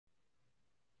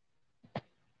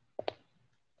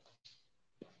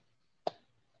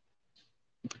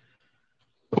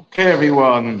Hey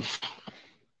everyone.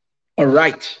 All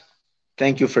right.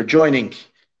 Thank you for joining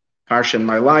Parsha in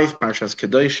My Life, Parsha's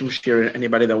Kedoshim. Share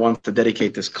anybody that wants to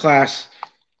dedicate this class.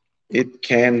 It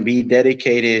can be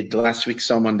dedicated. Last week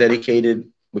someone dedicated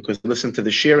because they listened to the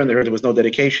share and they heard there was no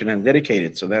dedication and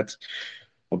dedicated. So that's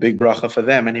a big bracha for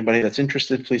them. Anybody that's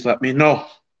interested, please let me know.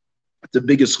 It's the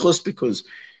biggest chus because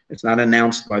it's not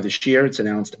announced by the share. It's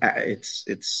announced.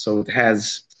 It's so it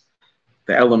has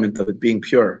the element of it being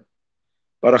pure.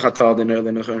 Baruch atah Adonai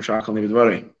Eloheinu shachal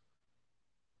nivdvarei.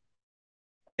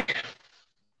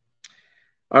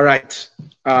 All right.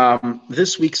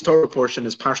 This week's Torah portion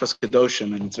is Parshas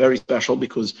Kedoshim, and it's very special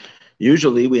because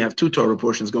usually we have two Torah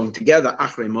portions going together,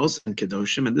 Achrei Mos and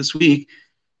Kedoshim, and this week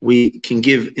we can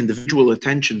give individual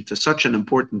attention to such an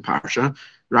important parsha.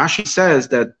 Rashi says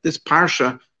that this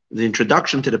parsha, the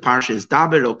introduction to the parsha is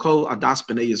Daber el kol adas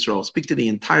b'nei Yisrael, speak to the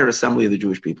entire assembly of the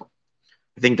Jewish people.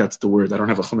 I think that's the word. I don't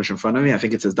have a chumash in front of me. I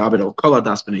think it says Daber el kol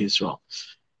adas b'nei Yisrael.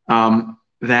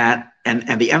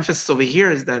 And the emphasis over here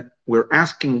is that we're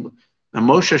asking that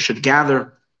Moshe should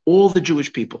gather all the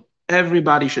Jewish people.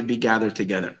 Everybody should be gathered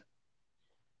together.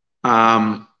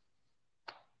 Why?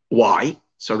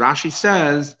 So Rashi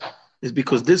says is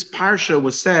because this parsha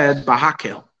was said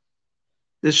b'hakel.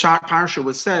 This parsha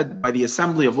was said by the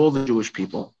assembly of all the Jewish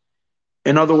people.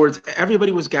 In other words,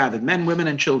 everybody was gathered, men, women,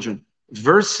 and children,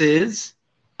 versus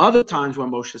other times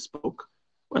when Moshe spoke.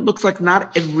 It looks like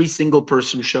not every single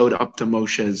person showed up to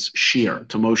Moshe's shir,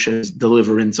 to Moshe's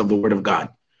deliverance of the word of God.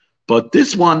 But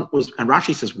this one was, and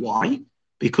Rashi says, why?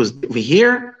 Because over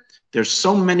here, there's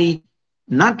so many,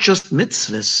 not just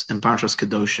mitzvahs in Parshas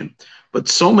Kedoshim, but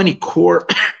so many core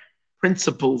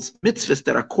principles, mitzvahs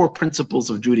that are core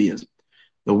principles of Judaism.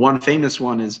 The one famous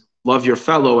one is love your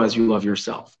fellow as you love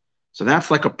yourself. So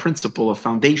that's like a principle, a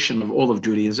foundation of all of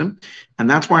Judaism. And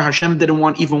that's why Hashem didn't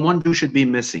want even one Jew should be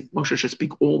missing. Moshe should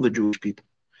speak all the Jewish people.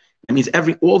 It means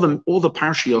all the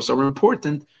parshios are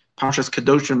important. Parshas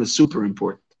Kedoshim is super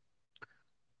important.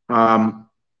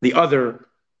 The other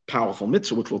powerful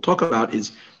mitzvah, which we'll talk about,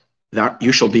 is that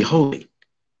you shall be holy.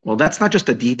 Well, that's not just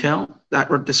a detail.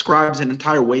 That describes an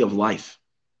entire way of life,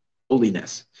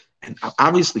 holiness. And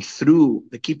obviously through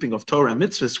the keeping of Torah and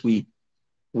mitzvahs,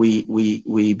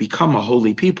 we become a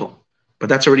holy people, but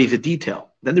that's already the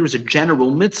detail. Then there is a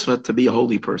general mitzvah to be a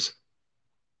holy person.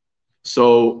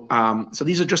 So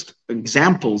these are just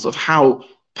examples of how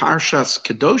Parshas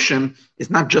Kedoshim is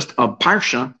not just a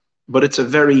parsha, but it's a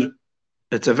very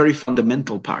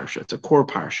fundamental parsha. It's a core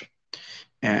parsha,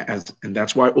 and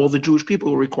that's why all the Jewish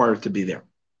people were required to be there.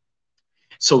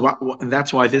 And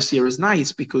that's why this year is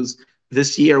nice, because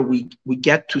this year we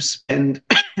get to spend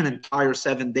an entire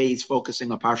 7 days focusing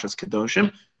on Parshas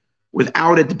Kedoshim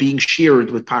without it being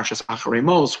shared with Parshas Achrei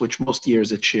Mos, which most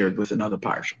years it's shared with another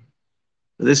parsha.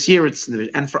 This year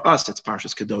and for us it's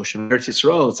Parshas Kedoshim. Eretz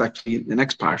Yisrael, it's actually the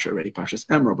next parsha already, Parshas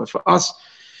Emor, but for us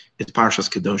it's Parshas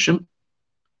Kedoshim.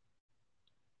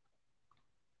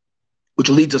 Which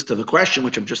leads us to the question,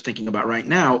 which I'm just thinking about right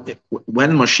now,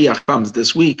 when Moshiach comes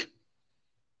this week,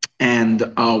 and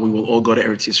we will all go to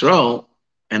Eretz Yisrael,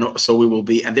 and so we will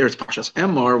be, and there's Parshas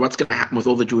Emor. What's going to happen with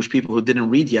all the Jewish people who didn't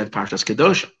read yet Parshas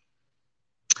Kedoshim?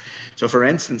 So, for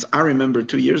instance, I remember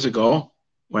 2 years ago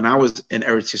when I was in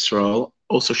Eretz Yisrael,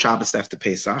 also Shabbos after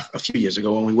Pesach, a few years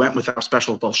ago, when we went with our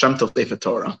special Baal Shem Tov Sefer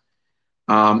Torah,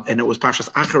 and it was Parshas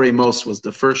Achrei Mos was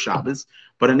the first Shabbos,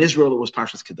 but in Israel it was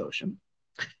Parshas Kedoshim.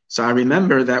 So I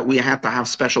remember that we had to have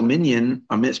special minyan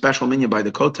by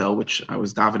the Kotel, which I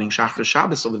was davening Shachar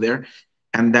Shabbos over there,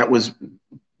 and that was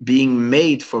being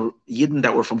made for Yidden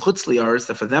that were from Chutz Li'aretz,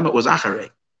 that for them it was Acharei.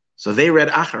 So they read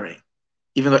Acharei,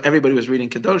 even though everybody was reading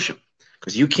Kedoshim,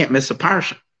 because you can't miss a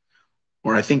parsha.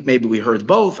 Or I think maybe we heard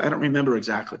both. I don't remember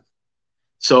exactly.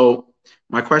 So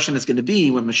my question is going to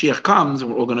be, when Mashiach comes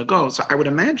and we're all going to go, so I would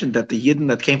imagine that the Yidden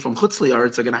that came from Chutz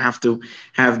Li'aretz are going to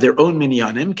have their own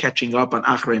minyanim catching up on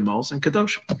Achrei Mos and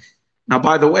Kedoshim. Now,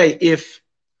 by the way, if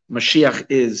Mashiach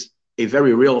is a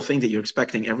very real thing that you're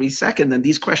expecting every second, then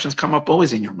these questions come up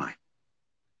always in your mind.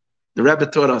 The Rebbe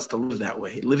taught us to live that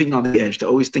way, living on the edge, to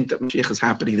always think that Mashiach is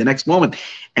happening the next moment.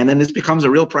 And then this becomes a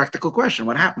real practical question.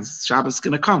 What happens? Shabbos is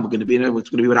going to come. It's going to be with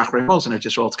Achrei Mos and it's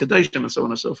just all Kedoshim and so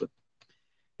on and so forth.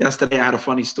 Yesterday, I had a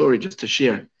funny story just to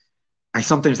share. I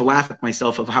sometimes laugh at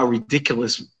myself of how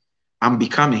ridiculous I'm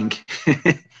becoming.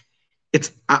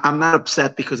 I'm not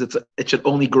upset because it should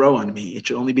only grow on me. It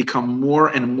should only become more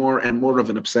and more and more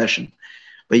of an obsession.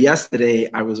 But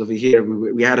yesterday, I was over here.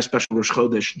 We had a special Rosh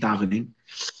Chodesh davening,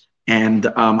 and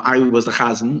I was the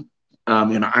chazan.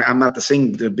 I'm not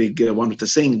the big one to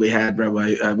sing. We had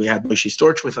Moshe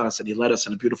Storch with us, and he led us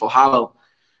in a beautiful hallel.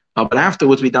 But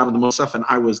afterwards, we davened the Musaf, and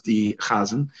I was the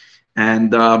Chazan.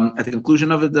 And at the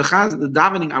conclusion of the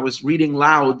davening, I was reading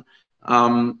loud, the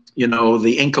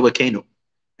Enkel Akenu.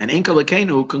 And Enkel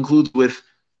Akenu concludes with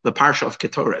the Parsha of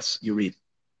Ketores, you read.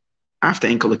 After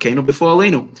Enkel Akenu, before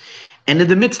Aleinu. And in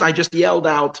the midst, I just yelled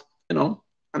out,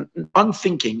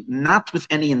 unthinking, not with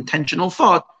any intentional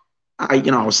thought. I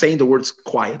was saying the words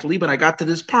quietly, but I got to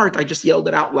this part, I just yelled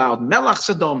it out loud, Melach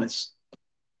Sodomis.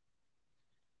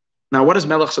 Now, what does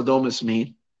Melach Sodomis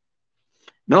mean?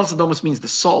 Melach Sodomis means the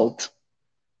salt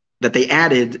that they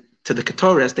added to the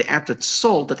Ketores. They added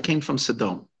salt that came from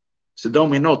Sodom.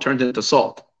 Sodom, turned into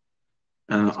salt.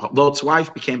 Lot's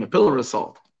wife became a pillar of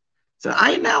salt. So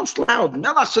I announced loud,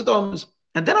 Melach Sodomis.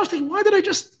 And then I was thinking, why did I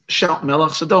just shout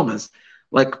Melach Sodomis?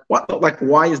 Like, what? Like,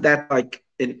 why is that like,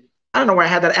 I don't know why I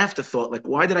had that afterthought. Like,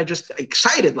 why did I just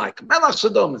excited like, Melach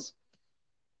Sodomis?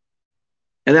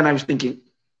 And then I was thinking,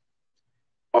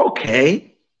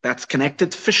 okay, that's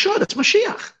connected for sure. That's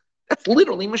Moshiach. That's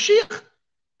literally Moshiach.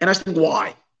 And I was thinking,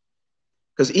 why?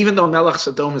 Because even though Melach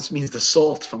Sodomis means the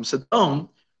salt from Sodom,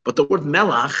 but the word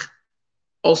Melach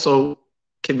also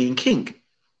can mean king.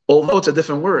 Although it's a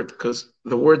different word, because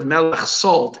the word Melach,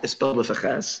 salt, is spelled with a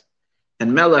ches,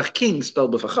 and Melach, king,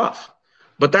 spelled with a chaf.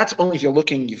 But that's only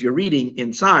if you're reading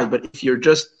inside. But if you're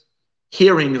just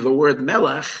hearing the word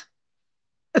Melach,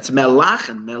 it's Melach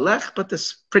and Melech, but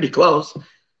that's pretty close.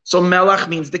 So Melach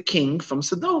means the king from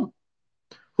Sodom.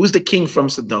 Who's the king from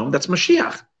Sodom? That's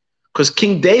Moshiach. Because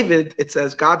King David, it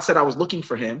says, God said, I was looking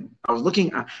for him.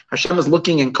 Hashem was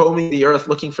looking and combing the earth,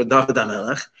 looking for David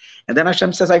HaMelech. And then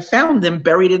Hashem says, I found him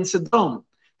buried in Sodom.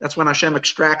 That's when Hashem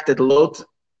extracted Lot,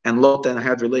 and Lot then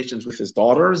had relations with his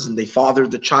daughters, and they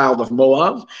fathered the child of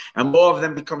Moab. And Moab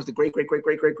then becomes the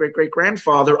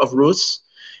great-great-great-great-great-great-grandfather of Rus.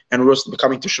 And Rus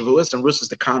becoming to Shavuos, and Rus is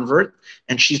the convert.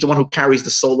 And she's the one who carries the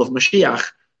soul of Mashiach,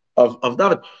 of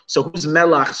David. So who's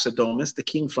Melach Sodomis, the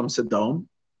king from Sodom?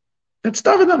 That's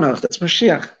David HaMelech, that's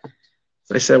Moshiach.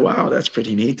 So I said, wow, that's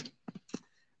pretty neat.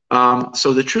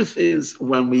 So the truth is,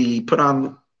 when we put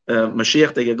on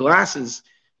Moshiach the glasses,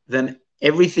 then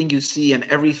everything you see and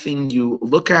everything you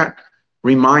look at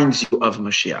reminds you of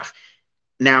Moshiach.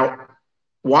 Now,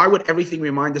 why would everything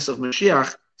remind us of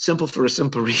Moshiach? For a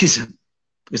simple reason.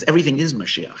 Because everything is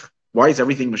Moshiach. Why is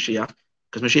everything Moshiach?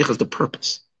 Because Moshiach is the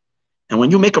purpose. And when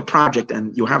you make a project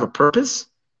and you have a purpose,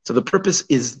 so the purpose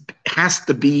has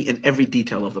to be in every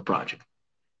detail of the project.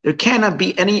 There cannot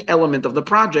be any element of the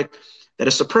project that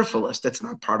is superfluous, that's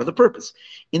not part of the purpose.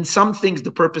 In some things,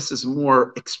 the purpose is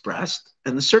more expressed,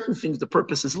 and in certain things, the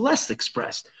purpose is less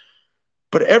expressed.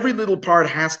 But every little part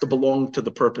has to belong to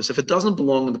the purpose. If it doesn't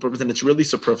belong to the purpose, then it's really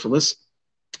superfluous,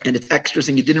 and it's extras,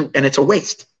 and it's a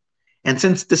waste. And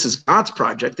since this is God's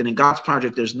project, and in God's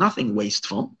project, there's nothing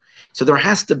wasteful, so there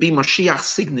has to be Moshiach's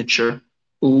signature.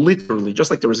 Literally, just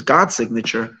like there is God's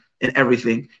signature in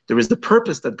everything, there is the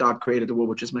purpose that God created the world,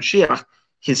 which is Mashiach.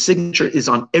 His signature is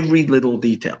on every little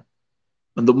detail.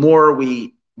 And the more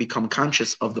we become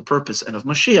conscious of the purpose and of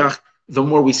Mashiach, the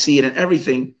more we see it in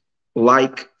everything,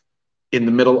 like in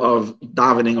the middle of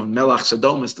davening of Melach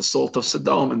Sodom is the salt of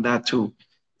Sodom, and that too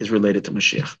is related to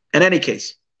Mashiach. In any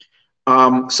case,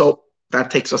 so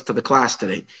that takes us to the class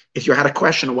today. If you had a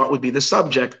question of what would be the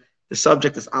subject is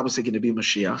obviously going to be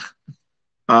Mashiach.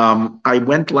 I'll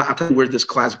tell you where this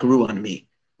class grew on me.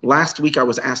 Last week, I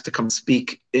was asked to come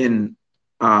speak in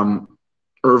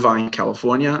Irvine,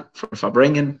 California for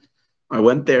Fabrengen. I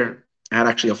went there. I had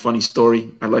actually a funny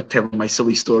story. I like telling my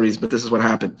silly stories, but this is what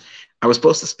happened. I was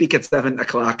supposed to speak at 7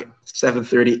 o'clock,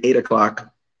 7:30, 8 o'clock.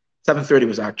 7:30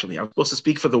 was actually. I was supposed to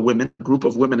speak for the women, a group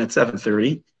of women at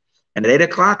 7:30. And at 8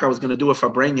 o'clock, I was going to do a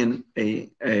Fabrengen, a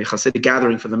Hasidic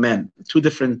gathering for the men. Two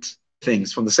different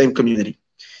things from the same community.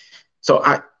 So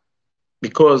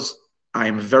because I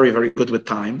am very, very good with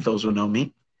time, those who know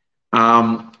me,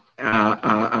 and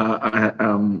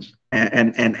I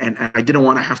didn't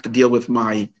want to have to deal with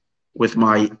my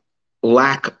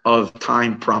lack of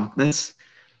time promptness.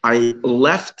 I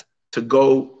left to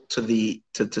go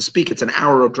to speak. It's an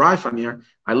hour of drive from here.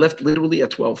 I left literally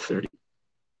at 12:30,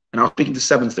 and I was speaking to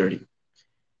 7:30.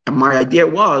 And my idea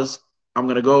was, I'm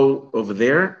going to go over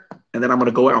there, and then I'm going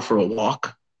to go out for a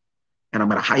walk. And I'm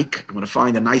going to hike. I'm going to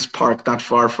find a nice park not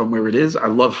far from where it is. I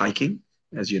love hiking,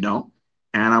 as you know.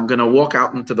 And I'm going to walk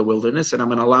out into the wilderness, and I'm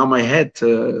going to allow my head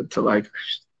to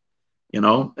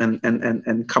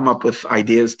and come up with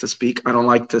ideas to speak. I don't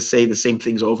like to say the same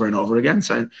things over and over again.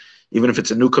 So even if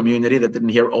it's a new community that didn't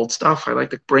hear old stuff, I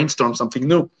like to brainstorm something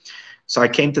new. So I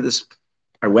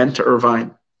went to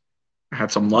Irvine. I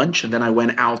had some lunch, and then I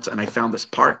went out and I found this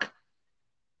park.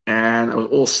 And I was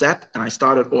all set, and I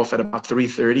started off at about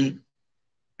 3:30.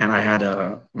 and I had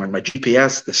my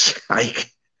GPS. This hike,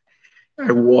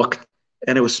 I walked,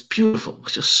 and it was beautiful. It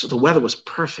was just the weather was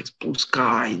perfect, blue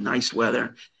sky, nice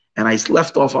weather. And I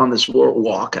left off on this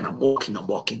walk, and I'm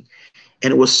walking,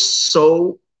 and it was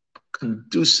so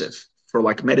conducive for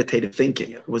like meditative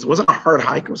thinking. It wasn't a hard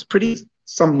hike. It was pretty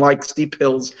some like steep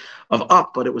hills of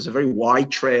up, but it was a very wide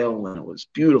trail, and it was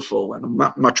beautiful, and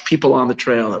not much people on the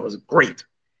trail. It was great.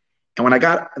 And when I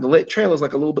got the trail is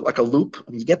like a little bit like a loop.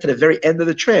 When you get to the very end of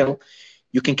the trail,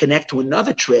 you can connect to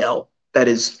another trail that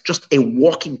is just a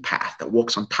walking path that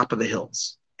walks on top of the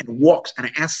hills and walks. And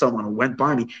I asked someone who went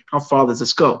by me, how far does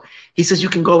this go? He says, you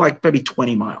can go like maybe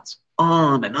 20 miles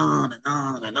on and on and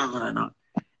on and on and on.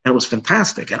 And it was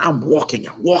fantastic. And I'm walking,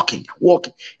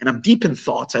 and I'm deep in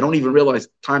thoughts. I don't even realize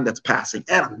the time that's passing.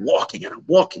 And I'm walking.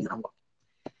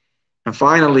 And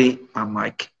finally,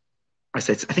 I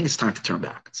said, I think it's time to turn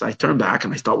back. So I turn back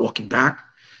and I start walking back.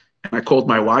 And I called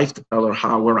my wife to tell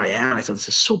her where I am. I said, this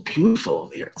is so beautiful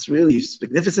over here. It's really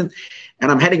magnificent.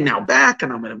 And I'm heading now back,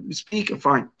 and I'm going to speak and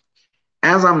fine.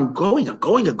 As I'm going.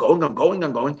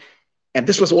 And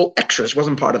this was all extra. This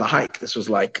wasn't part of the hike. This was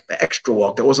like the extra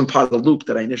walk. That wasn't part of the loop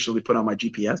that I initially put on my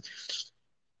GPS.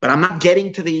 But I'm not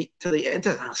getting to the end.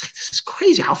 I was like, this is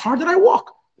crazy. How far did I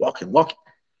walk? Walking.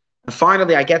 And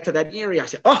finally, I get to that area. I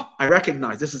say, oh, I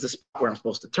recognize this is the spot where I'm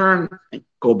supposed to turn and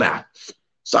go back.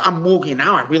 So I'm walking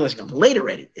now. I realize I'm late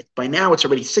already. By now, it's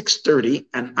already 6:30,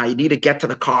 and I need to get to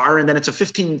the car. And then it's a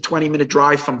 15, 20-minute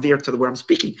drive from there to where I'm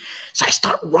speaking. So I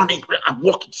start running. I'm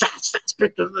walking fast.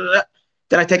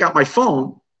 Then I take out my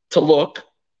phone to look,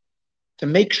 to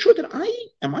make sure that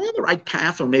am I on the right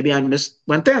path, or maybe I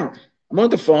went down. I'm on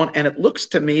the phone, and it looks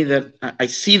to me that I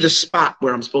see the spot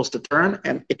where I'm supposed to turn,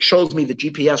 and it shows me the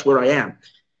GPS where I am.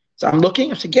 So I'm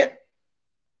looking. I say, get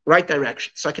right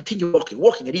direction. So I continue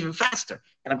walking it even faster.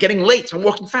 And I'm getting late, so I'm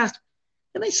walking faster.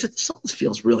 And I said, something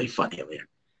feels really funny over here.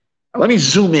 Let me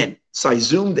zoom in. So I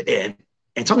zoomed in.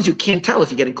 And sometimes you can't tell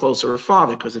if you're getting closer or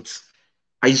farther, because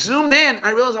I zoomed in.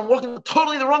 I realized I'm walking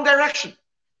totally the wrong direction.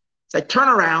 So I turn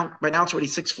around. By now it's already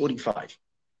 6:45.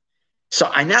 So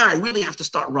I really have to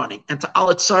start running. And to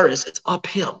Al-Atzaris, it's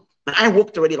uphill. And I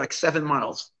walked already like 7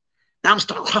 miles. Now I'm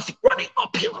starting running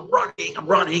uphill. I'm running.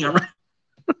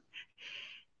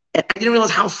 And I didn't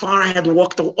realize how far I had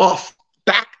walked off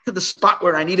back to the spot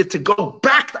where I needed to go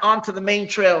back onto the main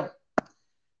trail.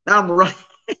 Now I'm running.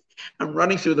 I'm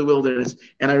running through the wilderness,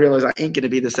 and I realize I ain't going to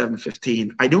be the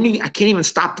 7:15. I can't even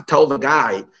stop to tell the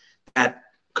guy that,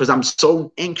 because I'm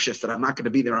so anxious that I'm not going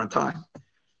to be there on time.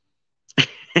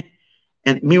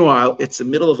 And meanwhile, it's the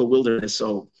middle of a wilderness,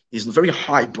 so there's very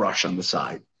high brush on the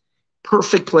side.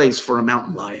 Perfect place for a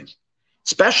mountain lion,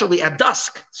 especially at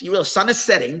dusk. So you realize the sun is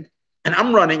setting, and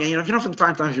I'm running, and from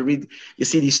time to time you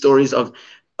see these stories of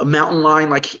a mountain lion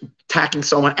like attacking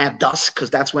someone at dusk, because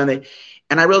that's when they.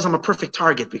 And I realize I'm a perfect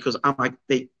target because I'm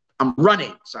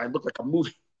running, so I look like I'm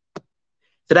moving.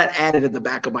 So that added in the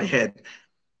back of my head.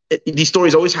 These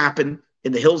stories always happen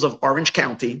in the hills of Orange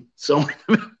County. So,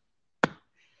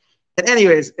 and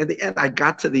anyways, at the end, I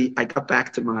got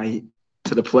back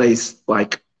to the place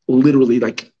like literally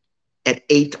like at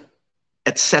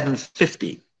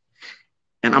 7:50.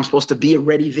 And I'm supposed to be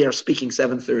already there speaking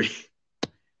 7:30.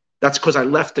 That's because I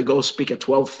left to go speak at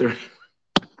 12:30.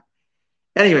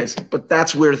 Anyways, but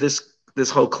that's where this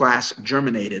whole class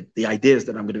germinated, the ideas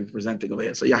that I'm going to be presenting over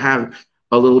here. So you have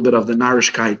a little bit of the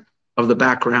Narishkeit of the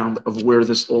background of where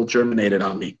this all germinated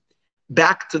on me.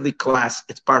 Back to the class,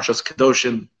 it's Parshas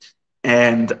Kedoshim,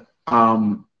 and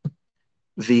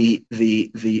the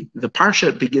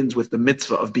Parsha begins with the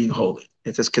mitzvah of being holy.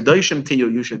 It says, Kedoshim tiyu,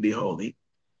 you should be holy.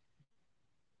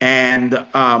 And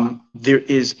the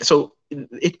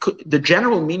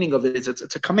general meaning of it is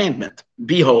it's a commandment,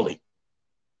 be holy.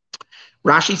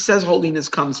 Rashi says holiness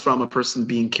comes from a person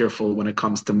being careful when it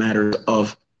comes to matters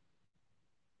of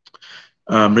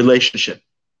relationship.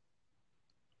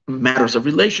 Matters of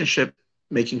relationship,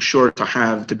 making sure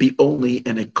to be only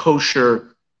in a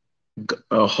kosher,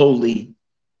 holy,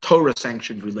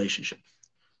 Torah-sanctioned relationship.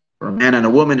 For a man and a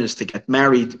woman is to get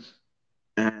married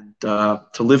and to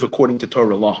live according to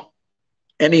Torah law.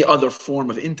 Any other form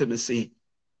of intimacy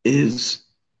is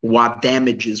what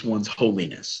damages one's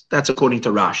holiness. That's according to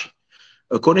Rashi.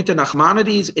 According to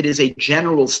Nachmanides, it is a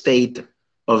general state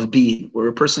of being where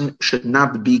a person should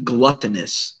not be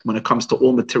gluttonous when it comes to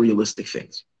all materialistic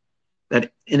things.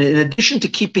 That in addition to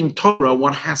keeping Torah,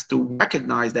 one has to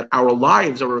recognize that our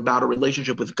lives are about a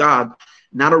relationship with God,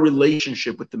 not a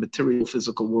relationship with the material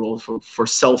physical world for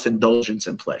self-indulgence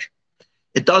and pleasure.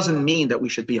 It doesn't mean that we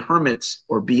should be hermits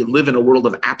or live in a world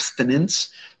of abstinence.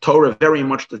 Torah very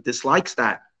much dislikes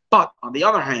that. But on the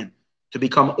other hand, to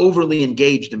become overly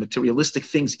engaged in materialistic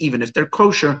things, even if they're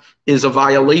kosher, is a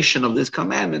violation of this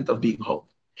commandment of being holy.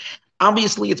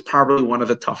 Obviously, it's probably one of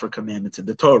the tougher commandments in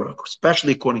the Torah,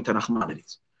 especially according to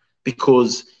Nachmanides,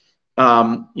 because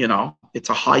it's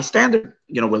a high standard.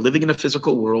 We're living in a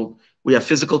physical world. We have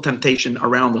physical temptation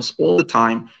around us all the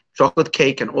time. Chocolate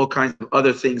cake and all kinds of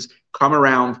other things come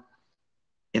around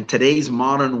in today's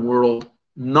modern world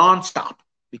nonstop,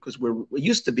 because it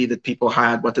used to be that people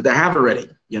had, what did they have already?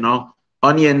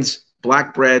 Onions,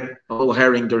 black bread, a little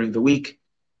herring during the week,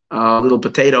 a little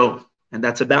potato, and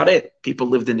that's about it. People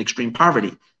lived in extreme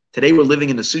poverty. Today we're living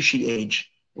in a sushi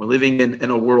age. We're living in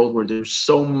a world where there's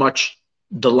so much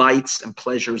delights and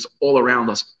pleasures all around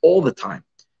us all the time.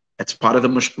 It's part of the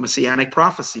messianic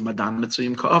prophecy, Madan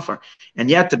Mitzuyim Ka'afar. And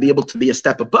yet to be able to be a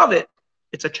step above it,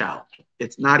 it's a challenge.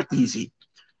 It's not easy.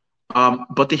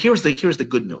 But here's the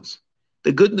good news.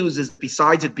 The good news is,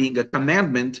 besides it being a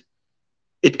commandment,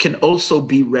 it can also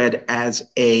be read as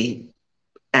a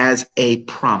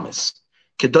promise.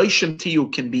 Kedoshim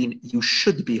Tiyu can mean you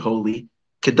should be holy.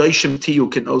 Kedoshim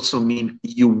Tiyu can also mean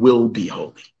you will be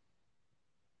holy.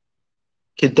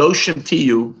 Kedoshim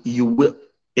Tiyu, you will.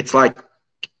 It's like,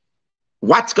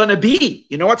 what's going to be?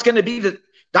 What's going to be?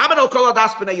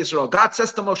 God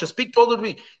says to Moshe, speak boldly to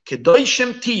me.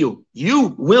 Kedoshim Tiyu,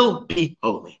 you will be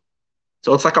holy.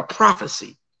 So it's like a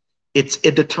prophecy. It's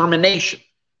a determination.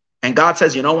 And God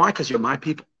says, you know why? Because you're my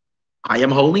people. I am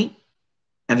holy,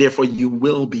 and therefore you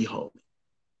will be holy.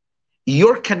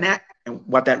 And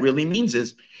what that really means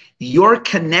is, your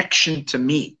connection to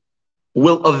me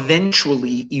will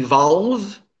eventually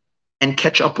evolve and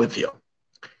catch up with you.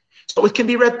 So it can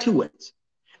be read two ways.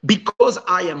 Because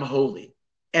I am holy,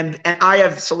 and I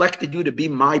have selected you to be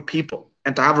my people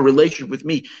and to have a relationship with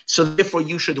me, so therefore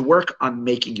you should work on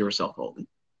making yourself holy.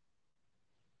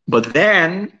 But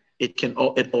then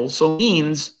it also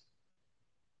means,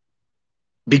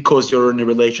 because you're in a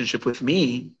relationship with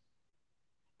me,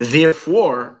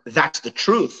 therefore that's the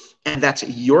truth, and that's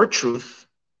your truth,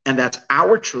 and that's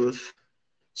our truth.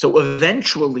 So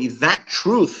eventually that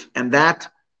truth and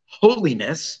that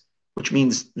holiness, which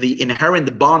means the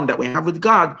inherent bond that we have with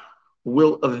God,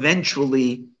 will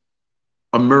eventually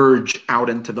emerge out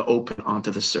into the open,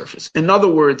 onto the surface. In other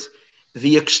words,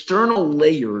 the external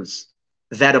layers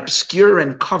that obscure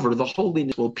and cover the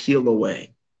holiness will peel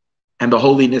away, and the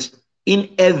holiness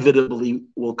inevitably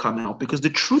will come out, because the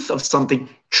truth of something,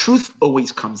 truth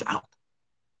always comes out.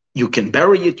 You can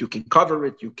bury it, you can cover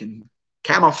it, you can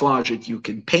camouflage it, you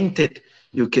can paint it,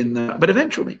 you can, but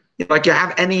eventually, like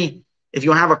if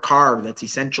you have a car that's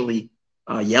essentially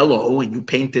yellow and you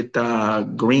paint it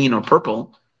green or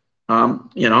purple,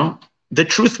 the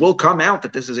truth will come out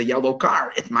that this is a yellow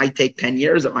car. It might take 10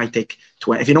 years, it might take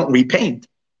 20. If you don't repaint,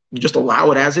 you just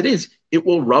allow it as it is, it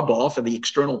will rub off and the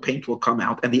external paint will come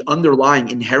out and the underlying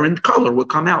inherent color will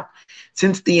come out.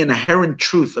 Since the inherent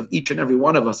truth of each and every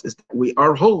one of us is that we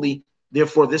are holy,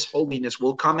 therefore this holiness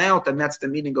will come out, and that's the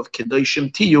meaning of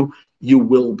Kedoshim Tiyu, you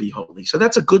will be holy. So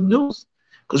that's a good news,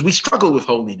 because we struggle with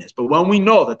holiness. But when we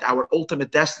know that our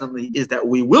ultimate destiny is that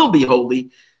we will be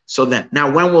holy, so then, now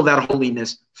when will that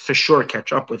holiness for sure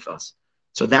catch up with us?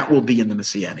 So that will be in the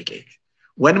Messianic age.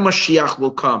 When Moshiach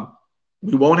will come,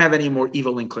 we won't have any more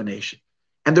evil inclination.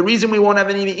 And the reason we won't have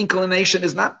any inclination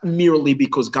is not merely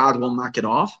because God will knock it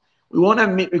off. We won't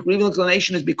have evil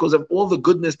inclination is because of all the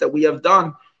goodness that we have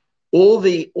done. All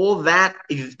that,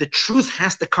 the truth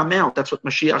has to come out. That's what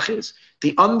Mashiach is.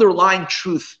 The underlying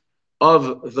truth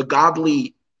of the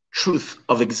godly truth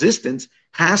of existence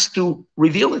has to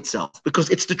reveal itself, because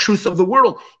it's the truth of the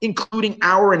world, including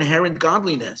our inherent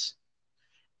godliness.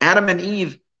 Adam and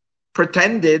Eve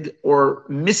pretended or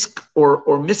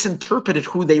misinterpreted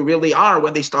who they really are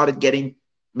when they started getting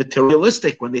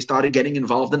materialistic, when they started getting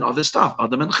involved in other stuff,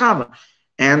 Adam and Chava.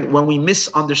 And when we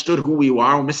misunderstood who we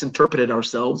are, we misinterpreted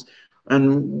ourselves,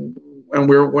 and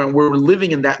we're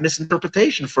living in that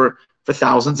misinterpretation for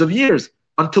thousands of years,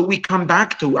 until we come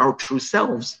back to our true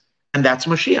selves, and that's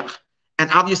Moshiach. And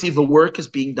obviously the work is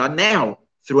being done now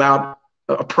throughout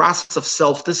a process of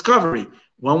self-discovery.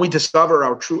 When we discover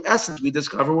our true essence, we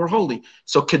discover we're holy.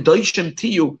 So Kedoshim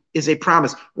Tiyu is a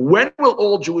promise. When will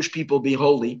all Jewish people be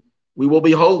holy? We will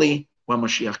be holy when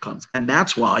Moshiach comes. And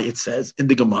that's why it says in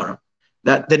the Gemara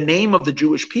that the name of the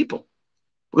Jewish people,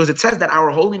 because it says that our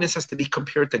holiness has to be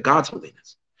compared to God's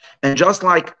holiness. And just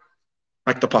like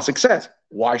the pasuk says,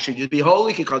 why should you be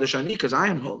holy? Because I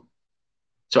am holy.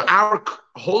 So our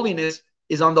holiness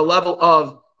is on the level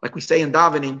of, like we say in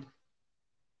davening,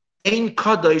 Ein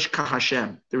Kadosh Ka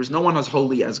Hashem. There is no one as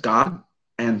holy as God.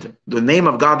 And the name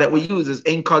of God that we use is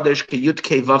Ein Kadosh Ke Yud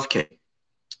Ke Vav Ke.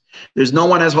 There's no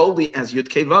one as holy as Yud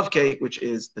Kei Vav Kei, which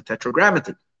is the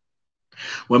Tetragrammaton.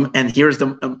 And here's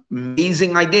the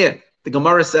amazing idea. The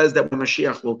Gemara says that when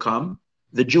Mashiach will come,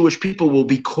 the Jewish people will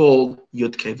be called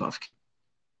Yud Kei Vav Kei.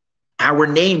 Our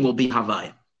name will be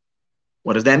Havaya.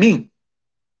 What does that mean?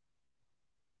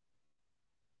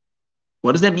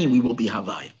 What does that mean, we will be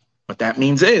Havaya? What that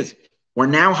means is, we're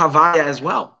now Havaya as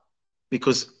well.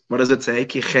 Because, what does it say?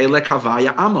 Ki chelek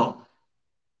Havaya amo.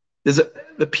 There's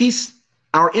the piece,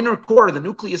 our inner core, the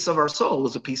nucleus of our soul,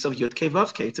 is a piece of Yud Kei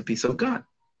Vav Kei. It's a piece of God.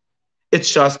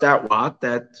 It's just that what?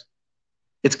 That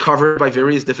it's covered by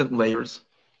various different layers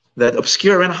that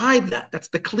obscure and hide that. That's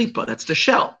the klipa, that's the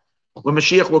shell. When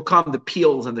Mashiach will come, the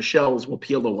peels and the shells will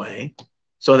peel away.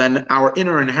 So then our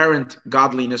inner inherent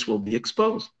godliness will be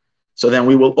exposed. So then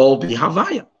we will all be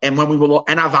Havaya. And when we will all,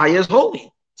 and Havaya is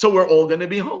holy. So we're all going to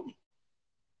be holy.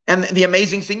 And the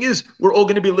amazing thing is, we're all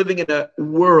going to be living in a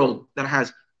world that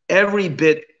has every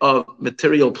bit of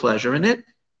material pleasure in it,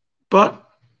 but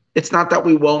it's not that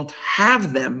we won't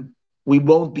have them, we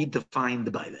won't be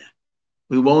defined by them.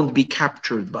 We won't be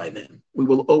captured by them. We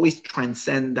will always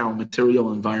transcend our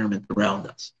material environment around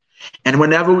us. And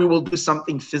whenever we will do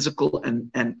something physical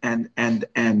and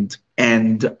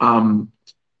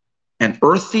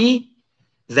earthy,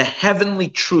 the heavenly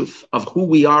truth of who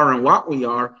we are and what we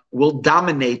are will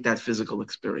dominate that physical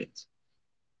experience.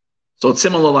 So it's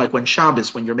similar like when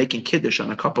Shabbos, when you're making Kiddush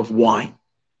on a cup of wine.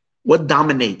 What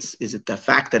dominates? Is it the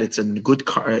fact that it's a good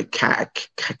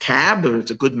cab or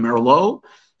it's a good Merlot?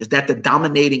 Is that the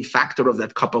dominating factor of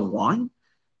that cup of wine?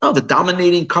 No, the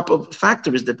dominating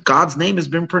factor is that God's name has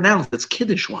been pronounced. It's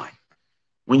Kiddush wine.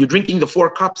 When you're drinking the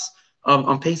 4 cups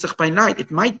on Pesach by night,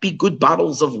 it might be good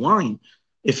bottles of wine.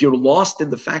 If you're lost in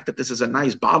the fact that this is a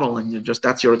nice bottle and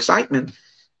that's your excitement,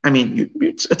 I mean,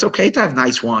 it's okay to have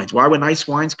nice wines. Why were nice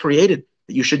wines created?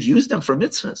 You should use them for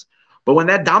mitzvahs. But when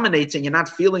that dominates and you're not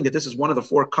feeling that this is one of the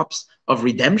 4 cups of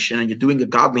redemption and you're doing a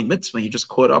godly mitzvah, you're just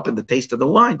caught up in the taste of the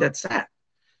wine, that's sad.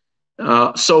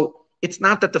 So it's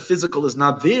not that the physical is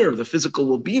not there. The physical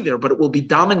will be there, but it will be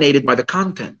dominated by the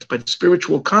content, by the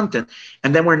spiritual content.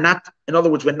 And then we're not, in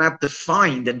other words, we're not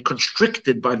defined and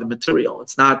constricted by the material.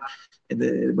 It's not,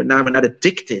 we're not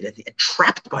addicted and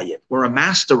trapped by it. We're a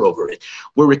master over it.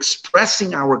 We're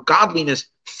expressing our godliness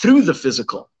through the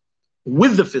physical,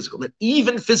 with the physical. That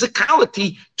even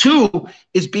physicality, too,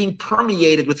 is being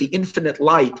permeated with the infinite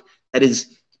light that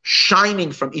is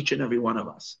shining from each and every one of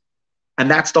us. And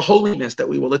that's the holiness that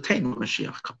we will attain when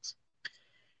Mashiach comes.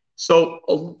 So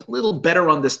a little better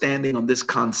understanding on this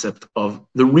concept of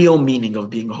the real meaning of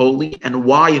being holy and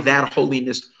why that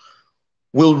holiness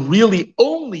will really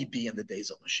only be in the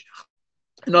days of Mashiach.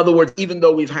 In other words, even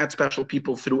though we've had special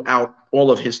people throughout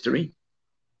all of history,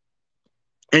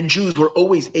 and Jews were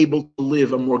always able to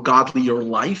live a more godlier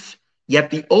life,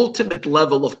 yet the ultimate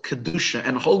level of Kedusha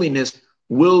and holiness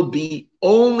will be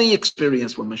only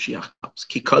experienced when Mashiach comes.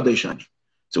 Ki Kedoshim.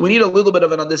 So we need a little bit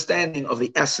of an understanding of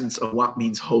the essence of what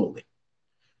means holy.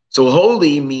 So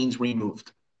holy means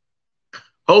removed.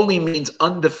 Holy means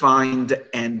undefined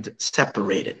and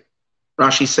separated.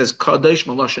 Rashi says, Kadosh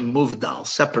Maloshin Muvdal,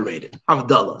 separated.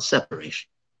 Havdalah, separation.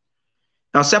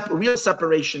 Now, real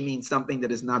separation means something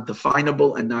that is not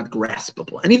definable and not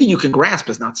graspable. Anything you can grasp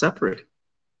is not separated.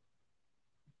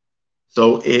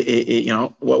 So,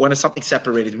 when is something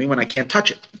separated to me? When I can't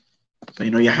touch it. So,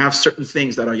 you have certain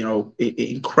things that are,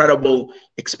 incredible,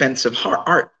 expensive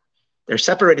art. They're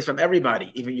separated from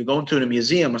everybody. Even you go into a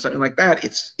museum or something like that,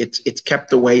 it's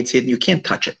kept away, it's hidden. You can't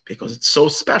touch it because it's so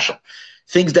special.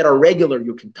 Things that are regular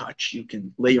you can touch, you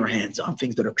can lay your hands on.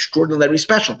 Things that are extraordinarily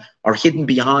special are hidden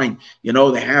behind.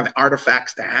 They have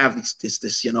artifacts. They have this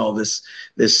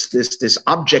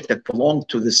object that belonged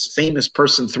to this famous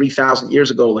person 3,000 years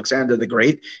ago, Alexander the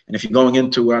Great. And if you're going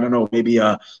into, I don't know, maybe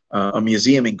a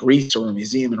museum in Greece or a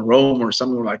museum in Rome or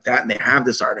somewhere like that, and they have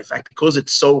this artifact because it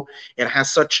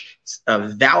has such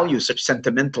value, such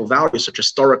sentimental value, such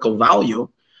historical value,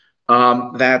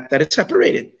 that it's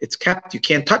separated. It's kept. You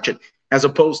can't touch it. As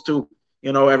opposed to,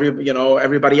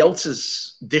 everybody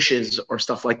else's dishes or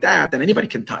stuff like that anybody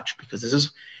can touch, because this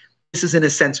is in a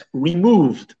sense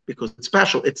removed because it's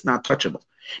special. It's not touchable.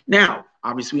 Now,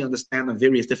 obviously, we understand on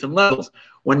various different levels.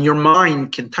 When your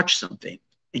mind can touch something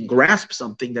and grasp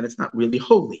something, then it's not really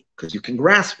holy because you can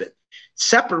grasp it.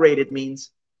 Separated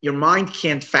means your mind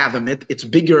can't fathom it. It's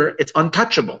bigger. It's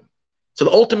untouchable. So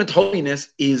the ultimate holiness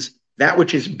is that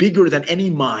which is bigger than any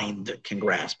mind can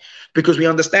grasp, because we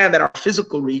understand that our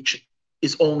physical reach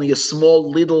is only a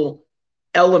small little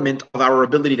element of our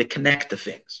ability to connect to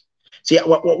things. See,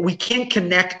 what we can't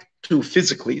connect to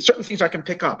physically, certain things I can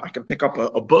pick up. I can pick up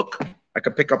a book. I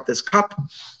can pick up this cup.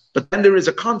 But then there is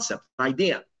a concept, an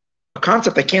idea, a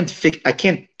concept I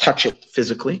can't touch it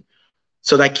physically.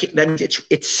 So that means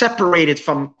it's separated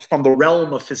from the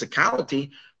realm of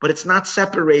physicality, but it's not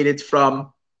separated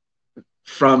from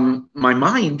my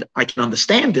mind. I can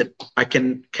understand it. I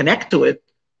can connect to it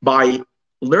by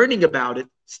learning about it,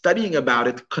 studying about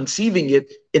it, conceiving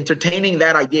it, entertaining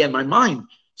that idea in my mind.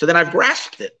 So then I've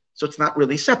grasped it. So it's not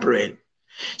really separated.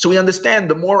 So we understand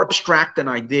the more abstract an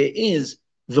idea is,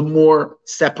 the more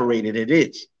separated it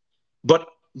is. But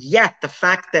yet the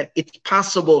fact that it's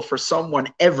possible for someone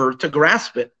ever to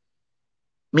grasp it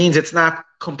means it's not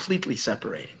completely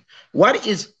separated. What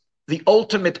is the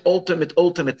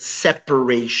ultimate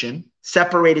separation,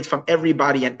 separated from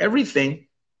everybody and everything?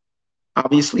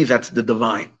 Obviously, that's the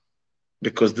divine,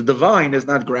 because the divine is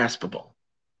not graspable.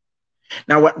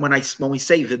 Now, when we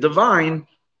say the divine,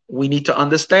 we need to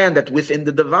understand that within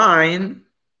the divine,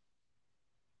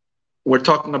 we're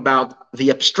talking about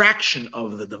the abstraction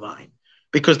of the divine.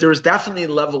 Because there is definitely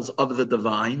levels of the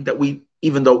divine that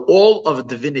even though all of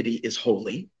divinity is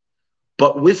holy,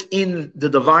 but within the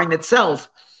divine itself,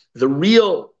 the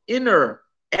real inner,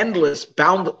 endless,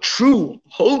 bound, true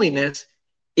holiness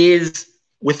is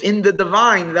within the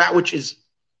divine, that which is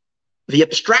the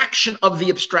abstraction of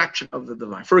the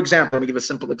divine. For example, let me give a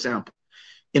simple example.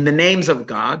 In the names of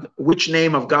God, which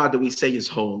name of God do we say is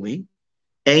holy?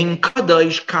 Ein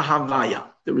kadosh kahavaya.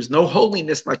 There is no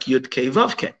holiness like Yud Kei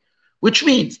Vav Kei. Which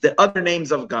means the other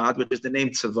names of God, which is the name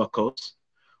Tzavakos,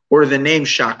 or the name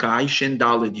Shakai, Shin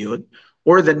Daled Yud,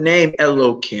 or the name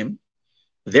Elokim,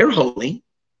 they're holy.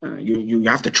 You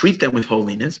have to treat them with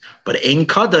holiness. But Ein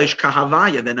Kadosh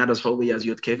Kahavaya, they're not as holy as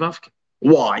Yud Kei Vav Kei.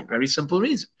 Why? Very simple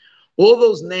reason. All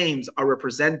those names are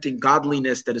representing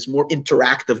godliness that is more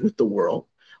interactive with the world,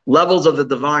 levels of the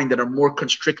divine that are more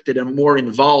constricted and more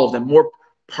involved and more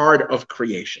part of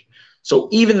creation. So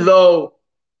even though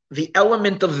the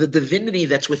element of the divinity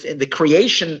that's within the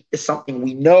creation is something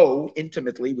we know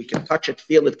intimately, we can touch it,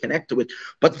 feel it, connect to it,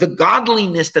 but the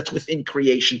godliness that's within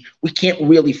creation, we can't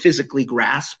really physically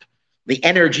grasp the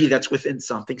energy that's within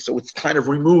something, so it's kind of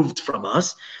removed from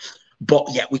us, but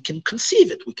yet we can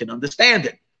conceive it, we can understand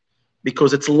it,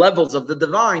 because it's levels of the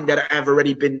divine that have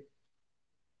already been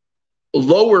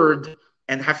lowered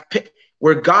and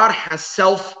where God has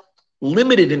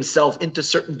limited himself into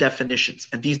certain definitions,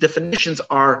 and these definitions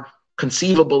are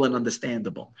conceivable and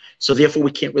understandable. So therefore,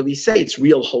 we can't really say it's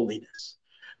real holiness.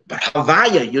 But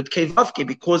Havaya, Yud Kei Vav Kei,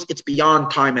 because it's beyond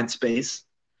time and space,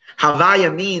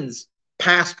 Havaya means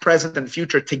past, present, and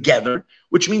future together,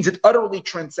 which means it utterly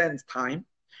transcends time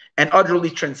and utterly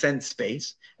transcends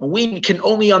space. And we can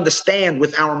only understand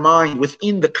with our mind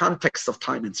within the context of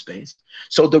time and space.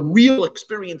 So the real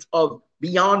experience of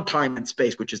beyond time and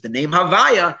space, which is the name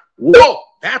Havaya, whoa,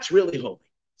 that's really holy.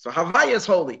 So Havaya is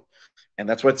holy. And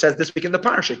that's what it says this week in the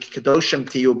parsha. Kedoshim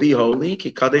tiyu, be holy,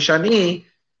 ki kadosh ani,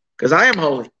 because I am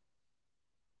holy.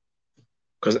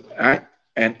 Because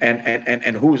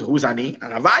and who's ani?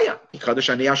 Havaya. Ki kadosh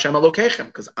ani Hashem Elokechem.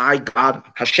 Because I, God,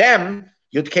 Hashem,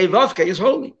 Yud Kei Vav Kei, is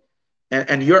holy.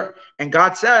 And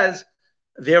God says,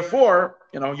 therefore,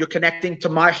 you're connecting to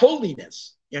my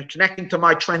holiness. You're connecting to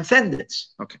my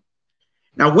transcendence. Okay.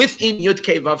 Now, within Yud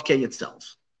Kei Vav Kei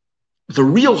itself, the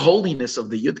real holiness of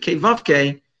the Yud Kei Vav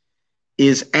Kei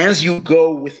is as you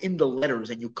go within the letters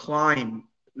and you climb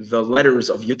the letters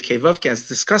of Yud Kei Vav Kei, as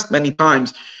discussed many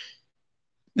times,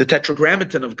 the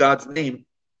tetragrammaton of God's name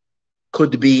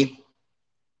could be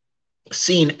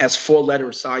seen as 4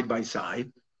 letters side by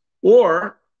side,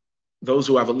 or those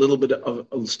who have a little bit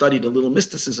of studied a little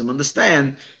mysticism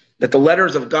understand that the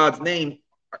letters of God's name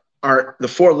the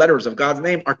 4 letters of God's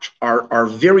name are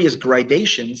various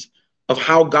gradations of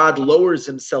how God lowers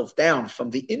himself down from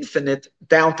the infinite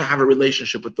down to have a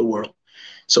relationship with the world.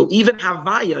 So even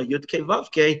Havaya, Yud Kei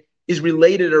Vav Kei, is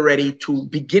related already to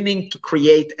beginning to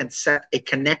create and set a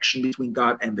connection between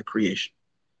God and the creation.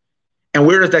 And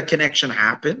where does that connection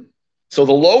happen? So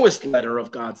the lowest letter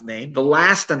of God's name, the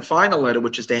last and final letter,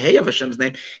 which is the Hey of Hashem's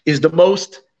name, is the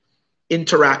most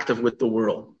interactive with the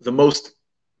world, the most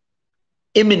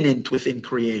immanent within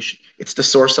creation. It's the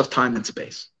source of time and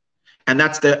space. And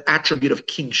that's the attribute of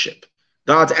kingship.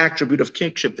 God's attribute of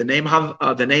kingship,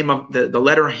 the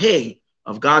letter Hey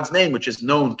of God's name, which is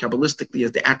known Kabbalistically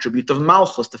as the attribute of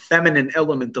Malchus, the feminine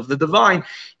element of the divine,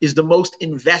 is the most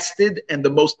invested and the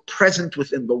most present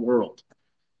within the world.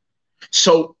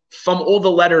 So from all the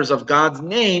letters of God's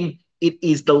name, it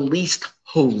is the least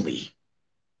holy.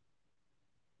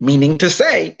 Meaning to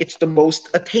say, it's the most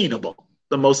attainable,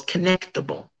 the most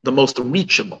connectable, the most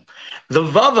reachable. The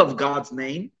Vav of God's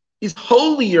name is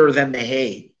holier than the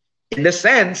Hey, in the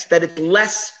sense that it's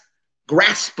less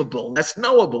graspable, less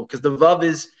knowable, because the Vav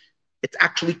it's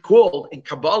actually called in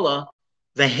Kabbalah,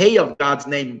 the Hey of God's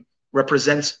name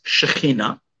represents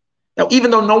Shekhinah. Now,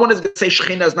 even though no one is going to say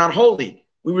Shekhinah is not holy,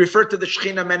 we refer to the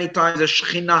Shekhinah many times as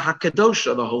Shekhinah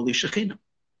HaKedosha, the holy Shekhinah.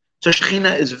 So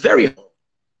Shekhinah is very holy.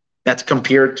 That's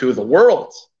compared to the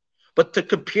world. But to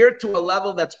compare to a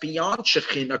level that's beyond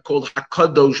Shekhinah, called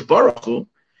HaKadosh Baruch Hu,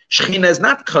 Shekhinah is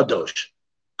not Kadosh,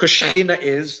 because Shekhinah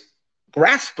is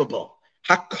graspable.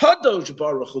 HaKadosh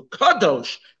Baruch Hu,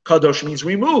 Kadosh. Kadosh means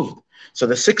removed. So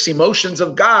the 6 emotions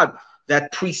of God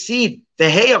that precede the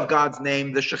Hey of God's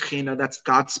name, the Shekhinah, that's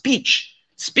God's speech.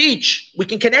 Speech, we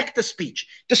can connect the speech.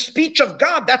 The speech of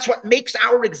God, that's what makes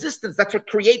our existence. That's what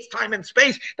creates time and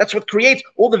space. That's what creates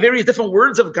all the various different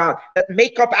words of God that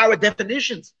make up our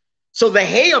definitions. So the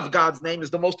Hey of God's name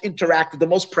is the most interactive, the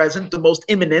most present, the most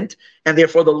imminent, and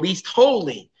therefore the least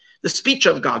holy. The speech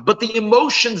of God. But the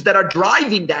emotions that are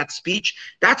driving that speech,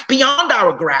 that's beyond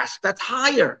our grasp. That's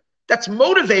higher. That's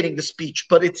motivating the speech,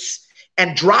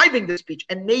 and driving the speech.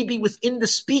 And maybe within the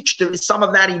speech, there is some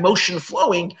of that emotion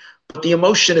flowing, but the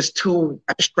emotion is too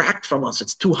abstract from us.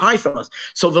 It's too high from us.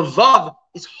 So the Vav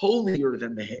is holier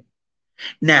than the Hey.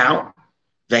 Now,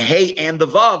 the Hey and the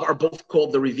Vav are both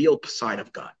called the revealed side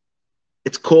of God.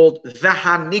 It's called the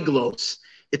Haniglos.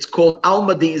 It's called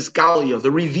Alma de Isgalia, the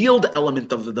revealed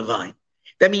element of the divine.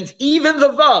 That means even the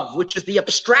Vav, which is the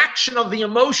abstraction of the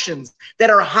emotions that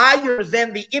are higher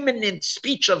than the immanent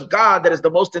speech of God that is the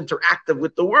most interactive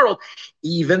with the world,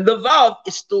 even the Vav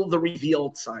is still the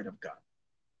revealed side of God.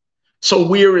 So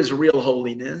where is real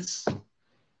holiness?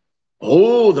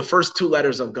 Oh, the first 2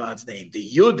 letters of God's name, the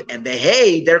Yud and the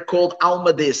Hey, they're called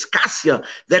Alma de Iskasia.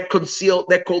 They're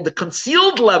called the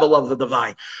concealed level of the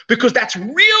divine, because that's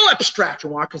real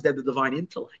abstraction. Why? Because they're the divine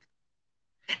intellect.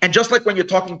 And just like when you're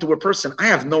talking to a person, I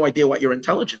have no idea what your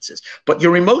intelligence is, but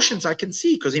your emotions I can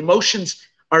see, because emotions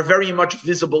are very much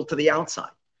visible to the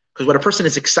outside. Because what a person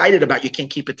is excited about, you can't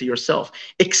keep it to yourself.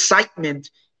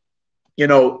 Excitement,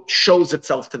 shows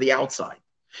itself to the outside.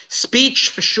 Speech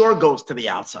for sure goes to the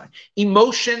outside.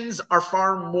 Emotions are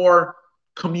far more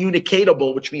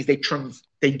communicatable, which means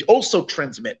they also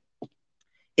transmit.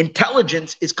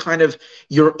 Intelligence is kind of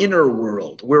your inner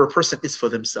world, where a person is for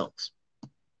themselves.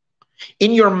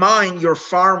 In your mind, you're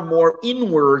far more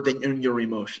inward than in your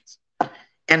emotions.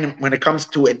 And when it comes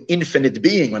to an infinite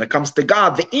being, when it comes to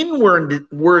God, the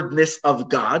inwardness of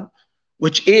God,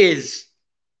 which is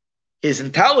his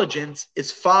intelligence,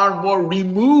 is far more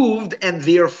removed and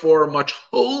therefore much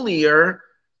holier.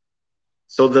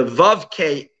 So the Vav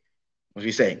K, what are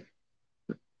you saying?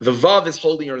 The Vav is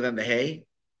holier than the Hey.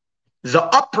 The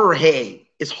upper Hey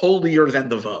is holier than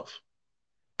the Vav.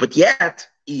 But yet,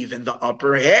 even the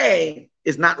upper Hey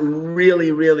is not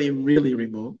really, really, really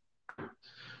removed.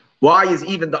 Why is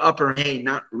even the upper Hey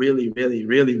not really, really,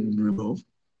 really removed?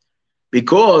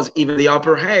 Because even the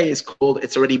upper Hey is called,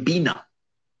 it's already Bina.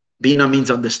 Bina means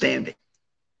understanding.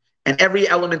 And every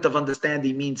element of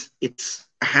understanding means it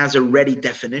has a ready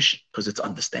definition, because it's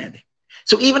understanding.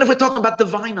 So even if we're talking about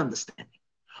divine understanding,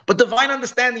 but divine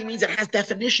understanding means it has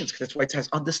definitions, because that's why it has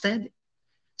understanding.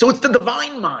 So it's the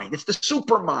divine mind, it's the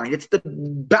super mind, it's the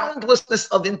boundlessness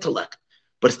of intellect,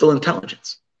 but it's still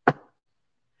intelligence.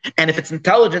 And if it's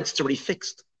intelligence, it's already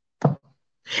fixed.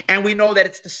 And we know that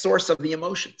it's the source of the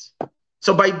emotions.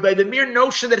 So by the mere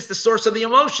notion that it's the source of the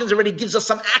emotions, already gives us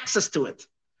some access to it.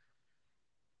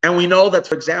 And we know that,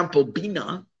 for example,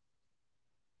 Bina,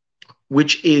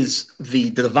 which is the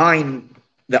divine,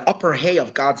 the upper Hey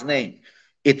of God's name,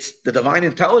 it's the divine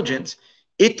intelligence,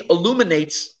 it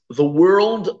illuminates the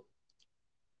world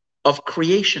of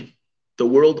creation, the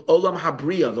world Olam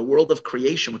Habriya, the world of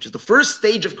creation, which is the first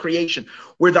stage of creation,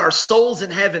 where there are souls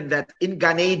in heaven that in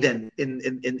Gan Eden, in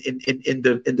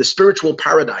the spiritual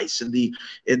paradise, in the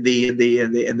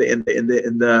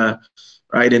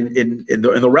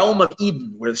realm of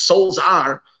Eden, where the souls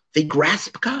are, they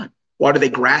grasp God. Why do they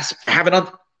grasp? They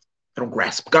don't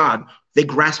grasp God. They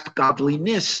grasp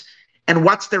godliness. And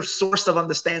what's their source of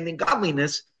understanding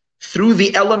godliness? Through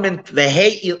the element, the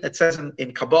Hey, it says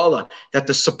in Kabbalah, that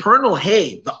the supernal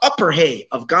Hey, the upper Hey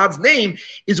of God's name,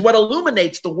 is what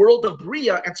illuminates the world of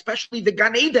Bria, and especially the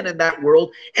Gan Eden in that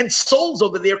world, and souls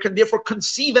over there can therefore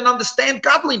conceive and understand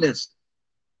godliness.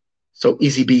 So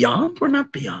is he beyond or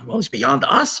not beyond? Well, he's beyond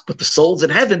us, but the souls in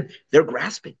heaven, they're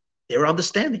grasping, they're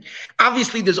understanding.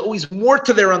 Obviously, there's always more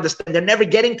to their understanding. They're never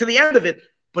getting to the end of it,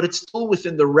 but it's still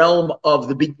within the realm of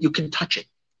the big, you can touch it.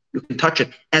 You can touch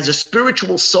it. As a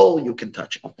spiritual soul, you can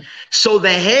touch it. So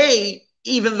the Hey,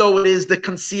 even though it is the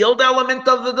concealed element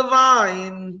of the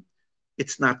divine,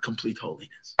 it's not complete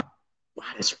holiness. What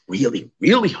is really,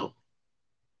 really holy?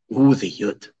 Ooh, the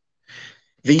Yud.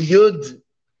 The Yud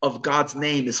of God's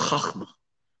name is Chachma.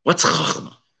 What's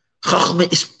Chachma?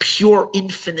 Chachma is pure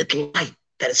infinite light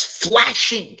that is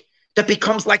flashing, that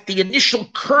becomes like the initial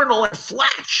kernel and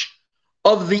flash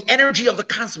of the energy of the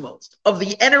cosmos, of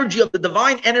the energy of the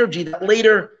divine energy that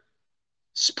later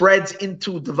spreads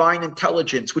into divine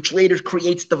intelligence, which later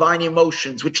creates divine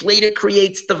emotions, which later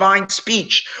creates divine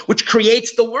speech, which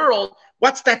creates the world.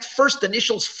 What's that first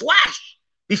initial flash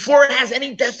before it has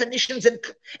any definitions,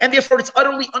 and therefore it's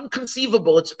utterly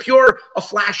unconceivable. It's pure, a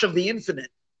flash of the infinite.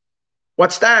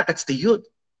 What's that? That's the Yud.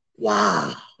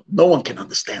 Wow. No one can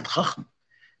understand Chachma.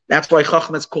 That's why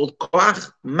Chachma is called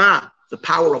Koach Ma, the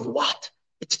power of what?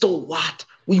 It's still what?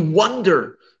 We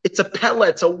wonder. It's a pella.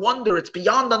 It's a wonder. It's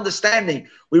beyond understanding.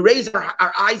 We raise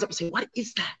our eyes up and say, what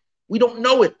is that? We don't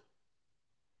know it.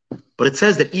 But it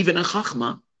says that even in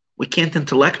Chachma, we can't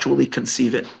intellectually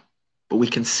conceive it, but we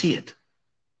can see it.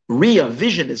 Riyah,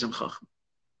 vision, is in Chachma.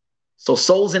 So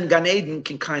souls in Gan Eden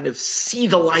can kind of see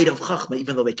the light of Chachma,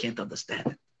 even though they can't understand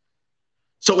it.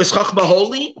 So is Chachma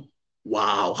holy?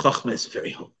 Wow, Chachma is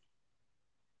very holy.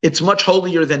 It's much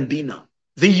holier than Bina.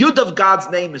 The Yud of God's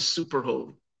name is super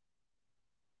holy.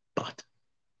 But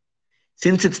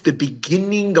since it's the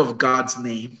beginning of God's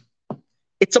name,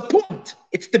 it's a point.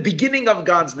 It's the beginning of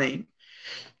God's name.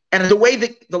 And the way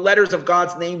that the letters of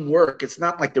God's name work, it's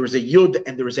not like there is a Yud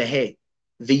and there is a Hey.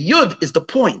 The Yud is the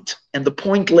point, and the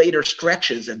point later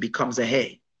stretches and becomes a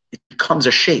Hey. It becomes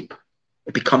a shape.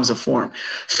 It becomes a form.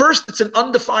 First, it's an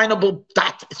undefinable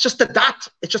dot. It's just a dot.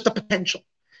 It's just a potential.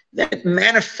 Then it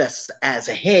manifests as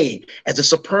a Hey, as a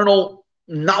supernal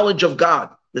knowledge of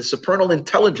God, the supernal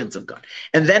intelligence of God.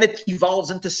 And then it evolves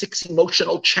into 6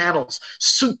 emotional channels,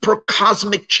 super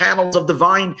cosmic channels of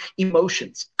divine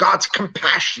emotions, God's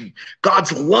compassion,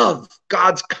 God's love,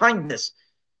 God's kindness,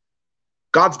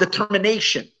 God's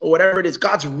determination, or whatever it is,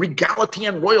 God's regality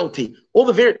and royalty.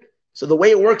 So the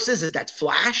way it works is that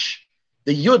flash,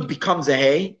 the Yud becomes a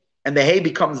Hey, and the Hey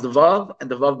becomes the Vav,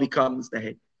 and the Vav becomes the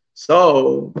Hey.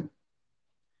 So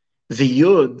the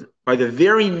Yud, by the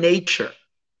very nature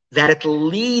that it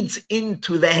leads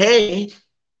into the Hey,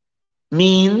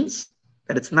 means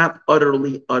that it's not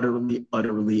utterly, utterly,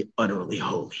 utterly, utterly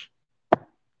holy.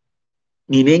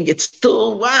 Meaning it's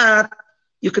still what?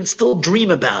 You can still dream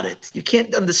about it. You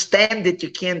can't understand it. You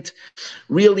can't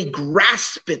really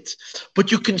grasp it.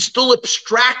 But you can still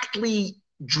abstractly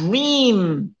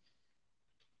dream.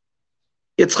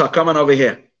 Yitzchak, come on over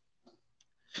here.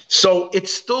 So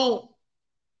it's still...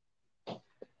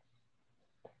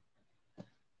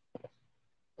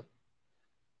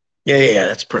 Yeah,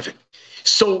 that's perfect.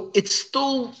 So it's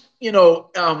still, you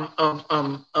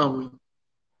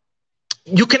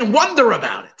can wonder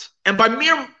about it. And by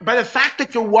the fact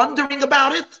that you're wondering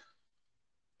about it,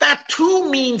 that too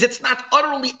means it's not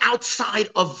utterly outside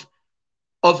of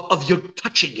your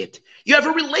touching it. You have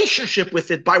a relationship with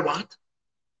it by what?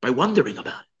 By wondering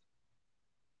about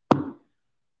it.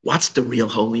 What's the real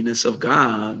holiness of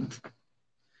God?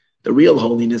 The real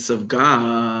holiness of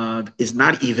God is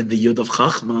not even the Yud of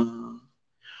Chachma,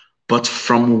 but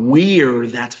from where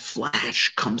that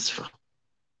flash comes from.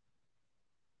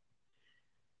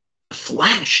 A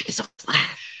flash is a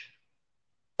flash,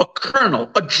 a kernel,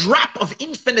 a drop of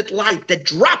infinite light that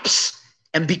drops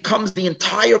and becomes the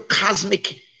entire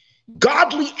cosmic,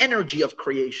 godly energy of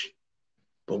creation.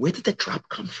 But where did that drop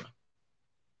come from?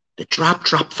 The drop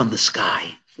dropped from the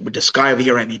sky. With the sky over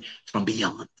here, I mean from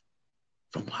beyond.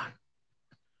 From what?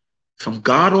 From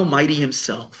God Almighty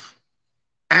himself.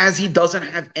 As he doesn't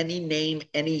have any name,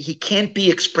 he can't be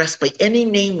expressed by any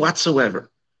name whatsoever.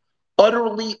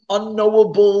 Utterly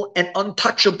unknowable and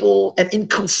untouchable and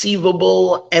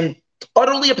inconceivable and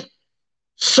utterly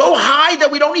so high that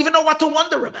we don't even know what to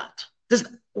wonder about.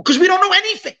 Because we don't know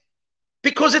anything.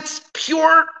 Because it's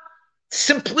pure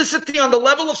simplicity on the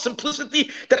level of simplicity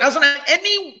that doesn't have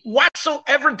any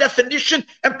whatsoever definition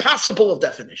and possible of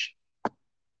definition.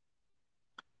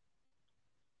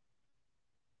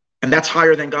 And that's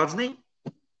higher than God's name.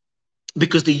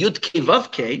 Because the Yud Kei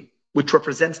Vav Kei, which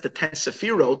represents the 10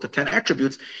 Sefirot, the 10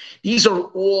 attributes, these are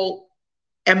all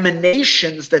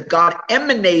emanations that God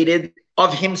emanated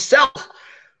of himself.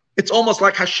 It's almost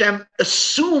like Hashem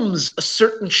assumes a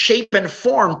certain shape and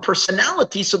form,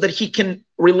 personality, so that he can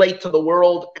relate to the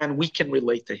world and we can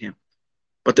relate to him.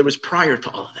 But there was prior to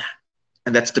all of that.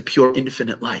 And that's the pure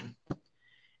infinite light.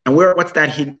 And where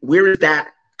is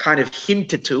that kind of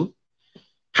hinted to?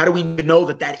 How do we know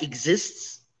that that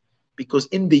exists? Because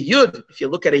in the Yud, if you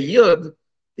look at a Yud,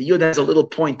 the Yud has a little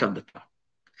point on the top.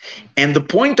 And the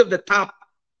point of the top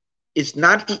is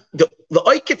not, the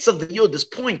oikets of the Yud, this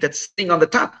point that's sitting on the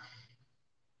top,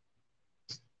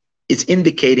 is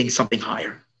indicating something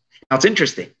higher. Now it's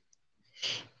interesting.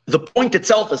 The point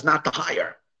itself is not the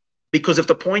higher, because if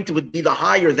the point would be the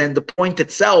higher, then the point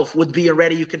itself would be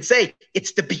already, you can say,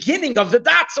 it's the beginning of the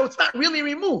dot, so it's not really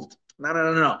removed.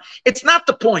 No. It's not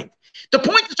the point. The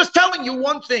point is just telling you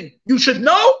one thing. You should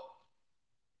know,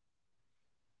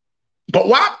 but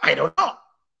what? I don't know.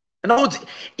 In other words,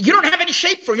 you don't have any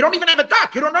shape for it. You don't even have a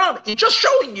dot. You don't know. It's just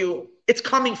showing you it's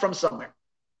coming from somewhere.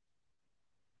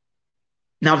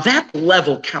 Now that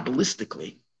level,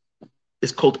 Kabbalistically,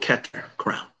 is called Keter,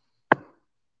 crown.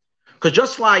 Because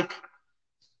just like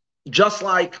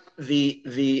the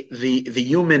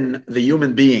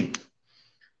human being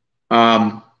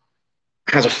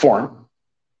has a form,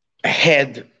 a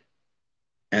head,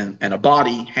 and a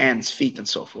body, hands, feet, and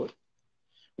so forth.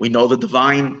 We know the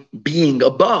divine being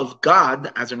above,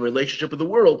 God, as in relationship with the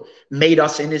world, made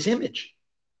us in his image.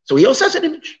 So he also has an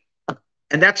image.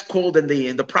 And that's called in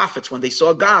the prophets, when they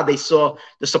saw God, they saw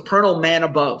the supernal man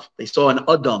above. They saw an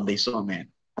Adam, they saw a man.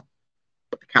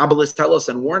 But the Kabbalists tell us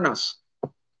and warn us,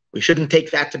 we shouldn't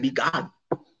take that to be God.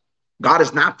 God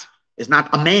is not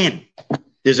a man.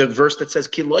 There's a verse that says,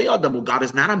 Ki lo yadamu, God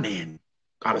is not a man.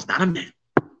 God is not a man.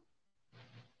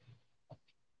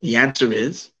 The answer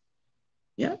is,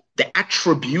 the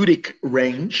attributic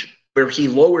range, where he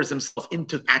lowers himself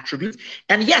into attributes.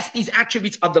 And yes, these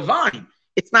attributes are divine.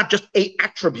 It's not just a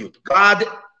attribute. God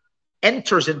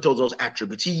enters into those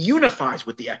attributes. He unifies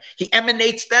with he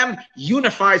emanates them,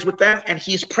 unifies with them, and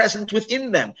he is present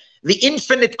within them. The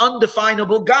infinite,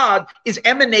 undefinable God is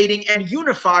emanating and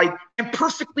unified and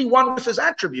perfectly one with his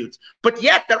attributes. But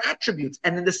yet they're attributes.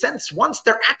 And in the sense, once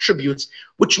they're attributes,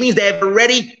 which means they have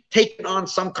already taken on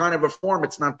some kind of a form,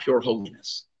 it's not pure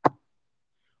holiness.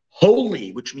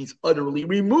 Holy, which means utterly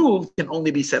removed, can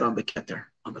only be said on the Keter,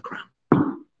 on the crown.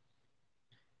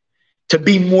 To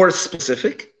be more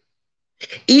specific,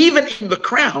 even in the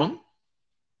crown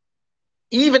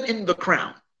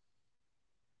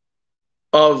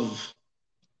of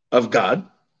God,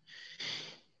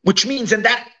 which means in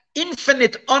that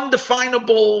infinite,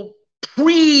 undefinable,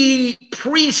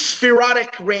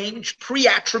 pre-spherotic range,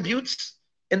 pre-attributes,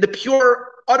 in the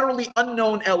pure, utterly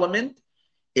unknown element,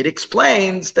 it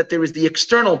explains that there is the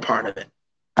external part of it,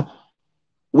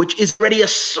 which is already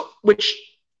which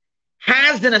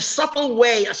has in a subtle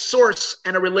way a source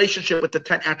and a relationship with the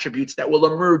 10 attributes that will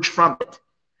emerge from it.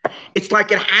 It's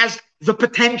like it has the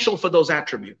potential for those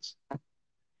attributes.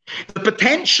 The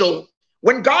potential,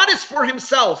 when God is for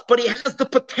himself, but he has the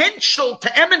potential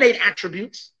to emanate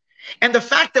attributes, and the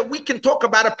fact that we can talk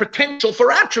about a potential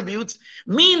for attributes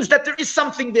means that there is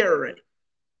something there already.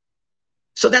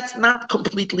 So that's not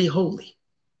completely holy,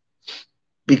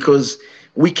 because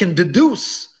we can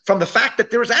deduce from the fact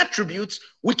that there's attributes,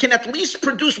 we can at least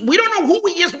produce, we don't know who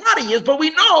he is, what he is, but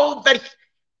we know that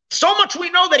so much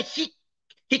we know that he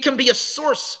can be a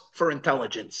source for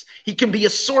intelligence. He can be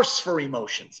a source for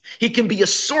emotions. He can be a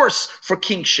source for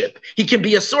kingship. He can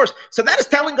be a source. So that is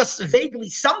telling us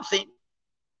vaguely something.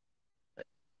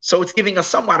 So it's giving us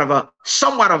somewhat of a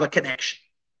connection.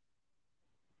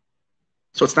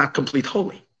 So it's not complete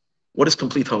holy. What is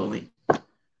complete holy?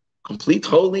 Complete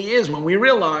holy is when we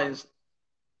realize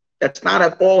that's not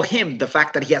at all him, the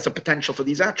fact that he has a potential for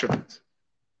these attributes.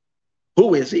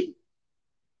 Who is he?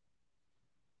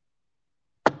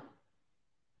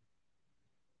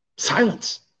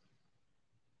 Silence.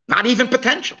 Not even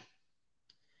potential.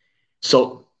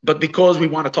 So, but because we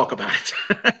want to talk about it.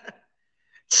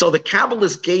 So the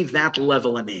Kabbalists gave that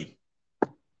level a name.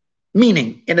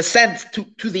 Meaning, in a sense,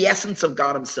 to the essence of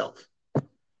God himself.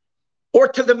 Or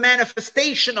to the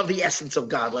manifestation of the essence of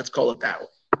God, let's call it that way.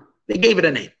 They gave it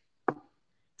a name.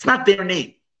 It's not their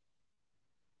name.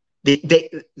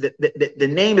 The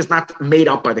name is not made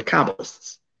up by the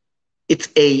Kabbalists. It's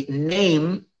a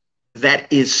name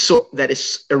that is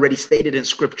already stated in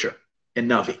Scripture, in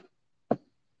Navi.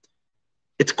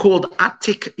 It's called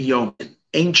Atik Yomin,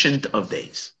 Ancient of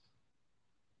Days.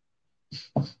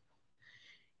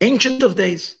 Ancient of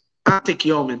Days. Atik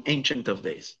Yomin, Ancient of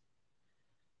Days.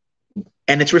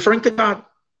 And it's referring to God.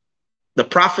 The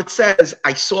prophet says,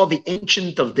 I saw the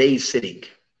Ancient of Days sitting.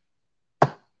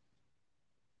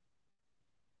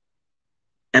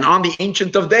 And on the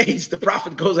Ancient of Days, the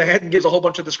prophet goes ahead and gives a whole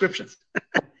bunch of descriptions.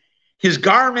 His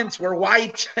garments were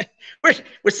white.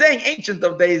 We're saying Ancient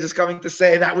of Days is coming to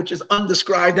say that which is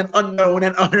undescribed and unknown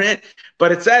and unread.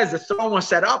 But it says the throne was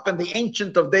set up and the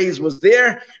Ancient of Days was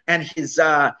there, and his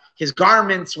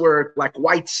garments were like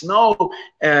white snow,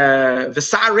 and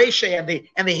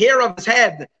the hair of his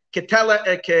head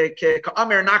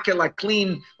like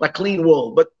clean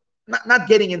wool. But not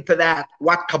getting into that,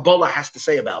 what Kabbalah has to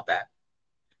say about that.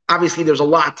 Obviously, there's a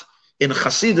lot in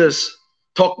Hasidus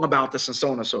talking about this and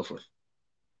so on and so forth.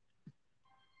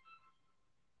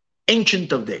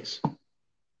 Ancient of Days.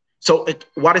 So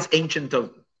what is Ancient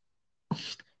of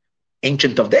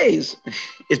Days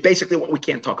is basically what we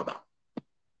can't talk about.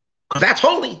 Because that's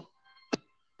holy.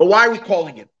 But why are we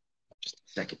calling it? Just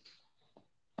a second.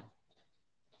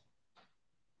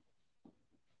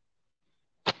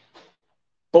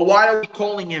 But why are we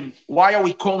calling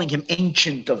him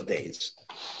Ancient of Days?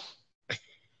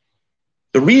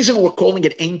 The reason we're calling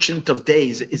it Ancient of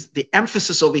Days is the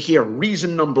emphasis over here.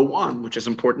 Reason number one, which is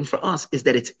important for us, is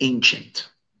that it's ancient.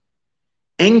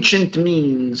 Ancient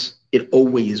means it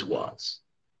always was.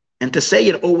 And to say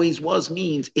it always was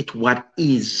means it's what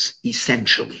is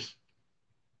essentially.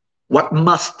 What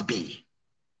must be.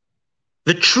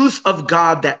 The truth of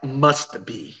God that must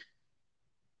be.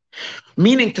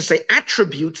 Meaning to say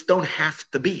attributes don't have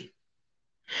to be.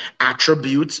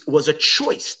 Attributes was a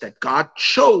choice that God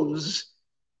chose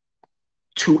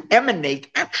to emanate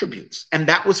attributes. And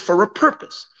that was for a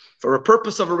purpose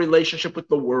of a relationship with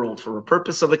the world, for a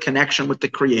purpose of a connection with the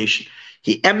creation.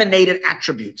 He emanated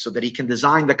attributes so that he can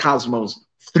design the cosmos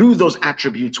through those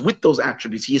attributes, with those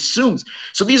attributes. He assumes.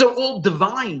 So these are all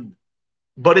divine,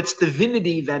 but it's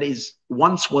divinity that is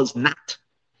once was not.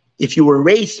 If you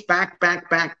erase back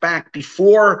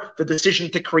before the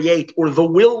decision to create or the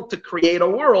will to create a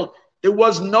world, there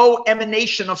was no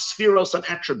emanation of spheros and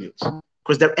attributes.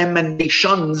 Because they're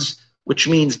emanations, which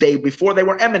means before they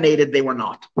were emanated, they were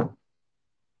not.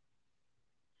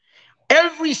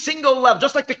 Every single level,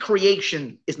 just like the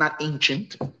creation is not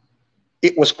ancient,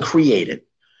 it was created.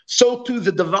 So too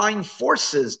the divine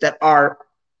forces that are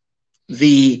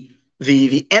the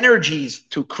energies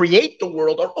to create the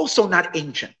world are also not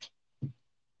ancient.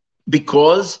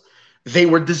 Because they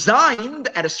were designed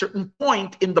at a certain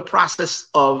point in the process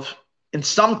in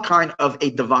some kind of a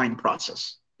divine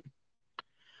process.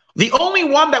 The only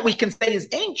one that we can say is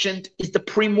ancient is the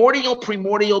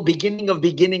primordial beginning of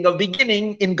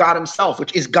beginning in God himself,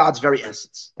 which is God's very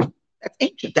essence. That's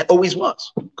ancient. That always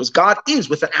was. Because God is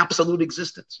with an absolute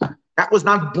existence. That was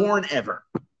not born ever.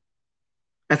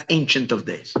 That's Ancient of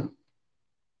Days.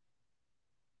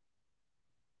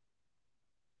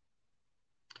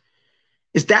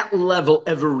 Is that level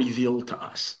ever revealed to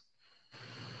us?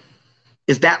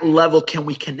 Is that level, can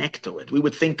we connect to it? We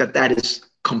would think that that is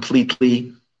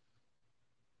completely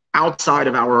outside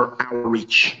of our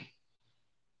reach.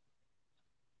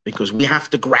 Because we have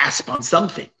to grasp on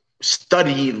something.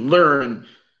 Study, learn,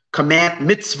 command,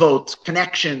 mitzvot,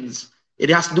 connections. It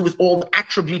has to do with all the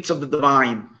attributes of the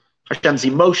divine. Hashem's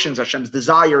emotions, Hashem's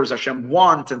desires, Hashem's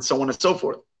wants, and so on and so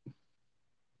forth.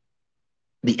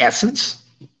 The essence.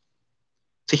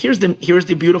 So here's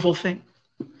the beautiful thing.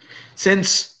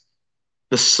 Since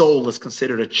the soul is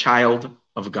considered a child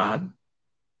of God,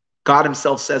 God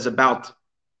himself says about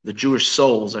the Jewish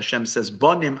souls, Hashem says,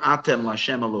 Bonim atem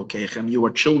l'Hashem Elokechem, you are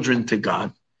children to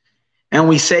God. And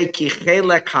we say, Ki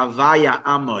chelek havaya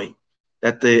amoy,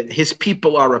 that his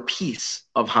people are a piece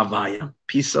of Havaya,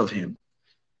 piece of him.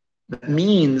 That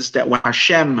means that when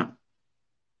Hashem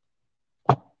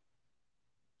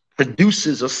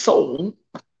produces a soul,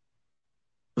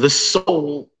 the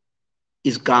soul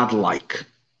is God-like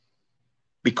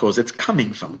because it's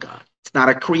coming from God. It's not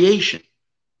a creation.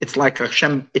 It's like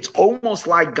Hashem, it's almost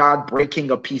like God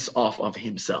breaking a piece off of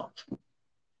himself.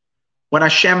 When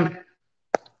Hashem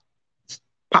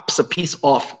pops a piece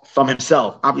off from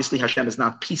himself, obviously Hashem is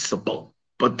not peaceable,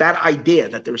 but that idea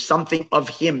that there's something of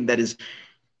him that is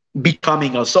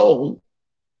becoming a soul,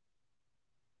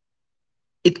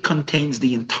 it contains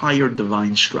the entire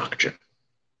divine structure,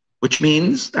 which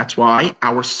means that's why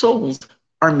our souls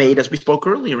are made, as we spoke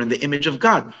earlier, in the image of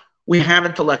God. We have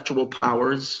intellectual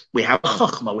powers. We have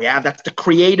chachma. That's the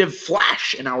creative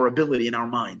flash in our ability, in our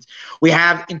minds. We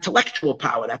have intellectual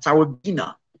power. That's our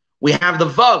bina. We have the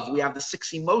vav. We have the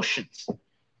 6 emotions.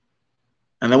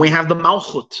 And then we have the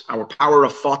malchut, our power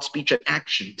of thought, speech, and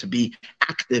action to be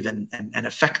active and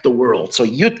affect the world. So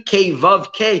yud k,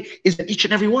 vav k is in each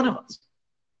and every one of us.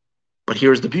 But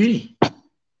here's the beauty.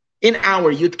 In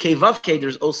our yud k, vav k,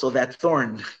 there's also that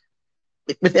thorn.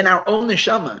 Within our own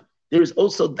neshama, there's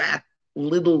also that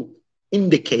little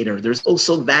indicator. There's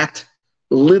also that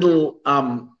little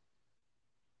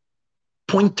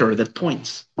pointer that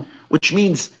points, which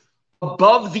means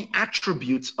above the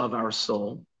attributes of our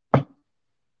soul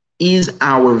is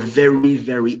our very,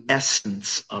 very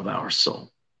essence of our soul.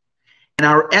 And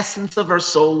our essence of our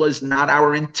soul is not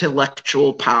our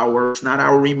intellectual power, it's not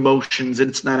our emotions, and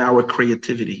it's not our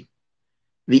creativity.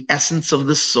 The essence of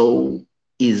the soul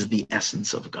is the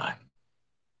essence of God.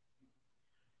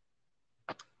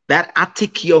 That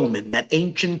Atik Yomin, that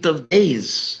Ancient of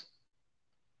Days.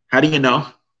 How do you know?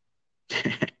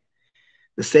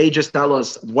 The sages tell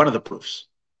us one of the proofs.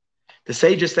 The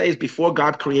sages say before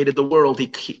God created the world,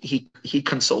 he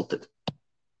consulted.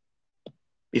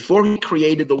 Before he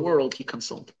created the world, he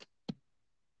consulted.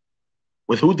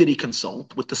 With who did he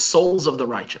consult? With the souls of the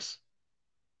righteous.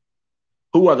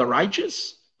 Who are the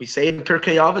righteous? We say in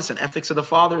Pirkei Avos and Ethics of the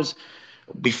Fathers,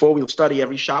 before we study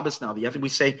every Shabbos now, we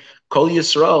say, Kol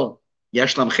Yisrael,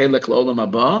 Yesh Lam Chelek L'Olam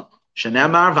Haba,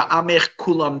 Shenemar Va'amech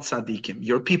Kulam Tzadikim.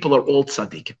 Your people are all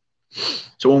tzadikim.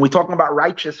 So when we're talking about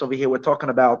righteous over here, we're talking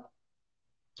about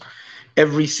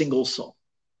every single soul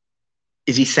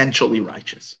is essentially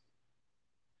righteous.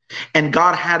 And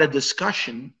God had a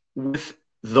discussion with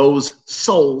those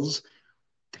souls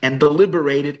and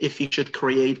deliberated if he should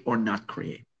create or not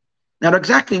create. Now, at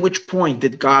exactly which point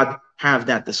did God have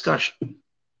that discussion?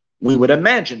 We would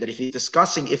imagine that if he's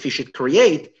discussing if he should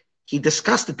create, he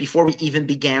discussed it before he even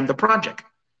began the project.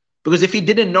 Because if he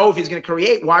didn't know if he's going to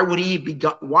create, why would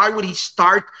he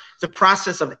start the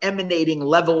process of emanating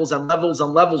levels and levels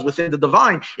and levels within the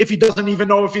divine if he doesn't even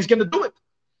know if he's going to do it?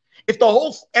 If the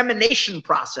whole emanation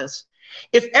process,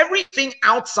 if everything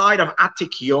outside of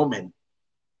Atik Yomen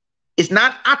is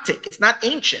not Atik, it's not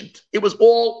ancient, it was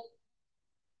all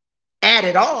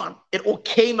added on, it all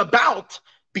came about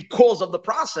because of the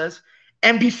process,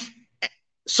 and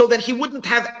so that he wouldn't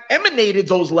have emanated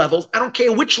those levels. I don't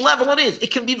care which level it is.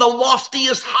 It can be the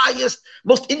loftiest, highest,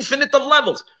 most infinite of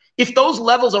levels. If those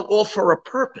levels are all for a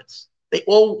purpose, they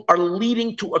all are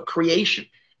leading to a creation,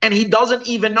 and he doesn't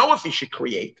even know if he should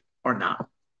create or not.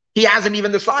 He hasn't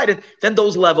even decided, then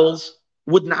those levels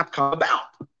would not come about.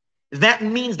 That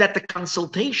means that the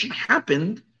consultation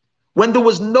happened when there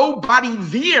was nobody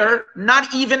there,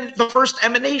 not even the first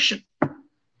emanation.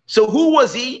 So who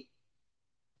was he?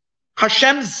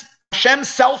 Hashem's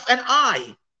self and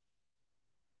I.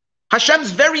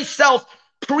 Hashem's very self,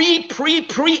 pre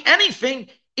anything,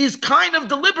 is kind of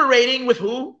deliberating with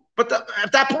who? But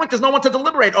at that point, there's no one to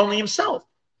deliberate, only himself.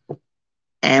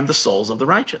 And the souls of the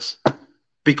righteous.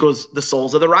 Because the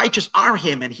souls of the righteous are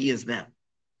him and he is them.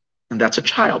 And that's a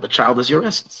child. The child is your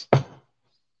essence.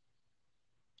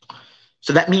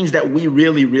 So that means that we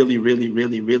really, really, really,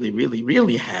 really, really, really,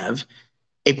 really have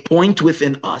a point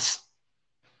within us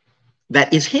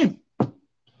that is him.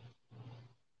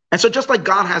 And so just like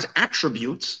God has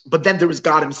attributes, but then there is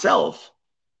God himself,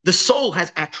 the soul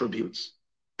has attributes,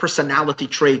 personality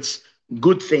traits,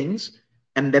 good things,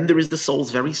 and then there is the soul's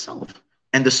very self.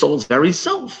 And the soul's very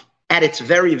self, at its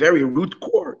very, very root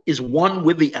core, is one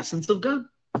with the essence of God.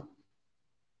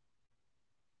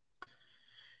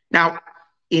 Now,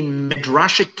 in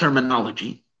Midrashic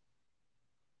terminology,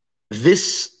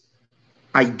 this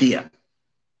idea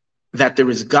that there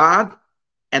is God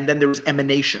and then there is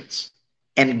emanations,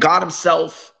 and God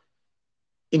himself,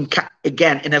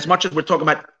 again, in as much as we're talking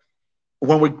about,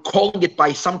 when we're calling it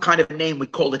by some kind of name, we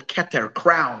call it keter,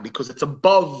 crown, because it's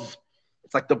above.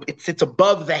 It's like it sits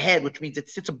above the head, which means it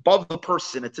sits above the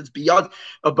person. It sits beyond,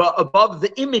 above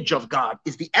the image of God,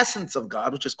 is the essence of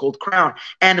God, which is called crown.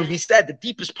 And we said the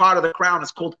deepest part of the crown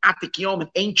is called Atik Yom,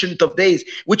 an ancient of days,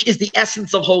 which is the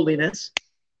essence of holiness.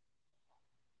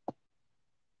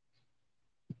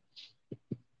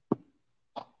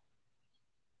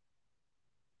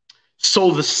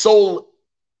 So the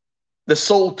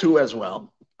soul too as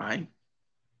well, right?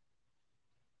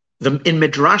 In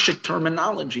Midrashic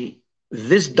terminology,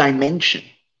 this dimension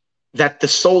that the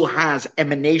soul has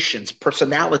emanations,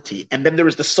 personality, and then there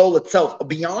is the soul itself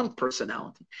beyond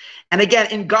personality. And again,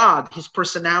 in God, his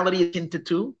personality is hinted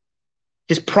to.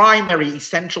 His primary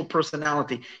essential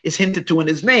personality is hinted to in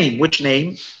his name. Which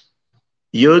name?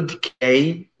 Yud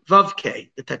K Vav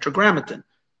K, the Tetragrammaton.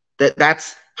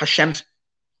 That's Hashem's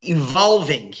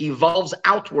evolving. He evolves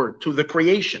outward to the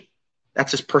creation.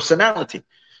 That's his personality.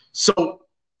 So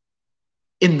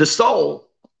in the soul,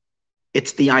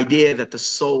 it's the idea that the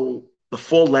soul, the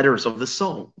 4 letters of the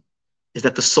soul, is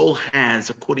that the soul has,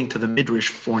 according to the Midrash,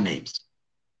 4 names.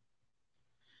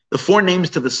 The 4 names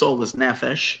to the soul is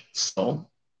Nefesh, soul,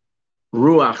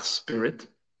 Ruach, spirit,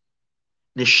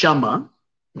 Neshama,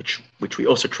 which we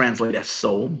also translate as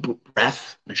soul,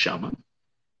 breath, Neshama,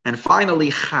 and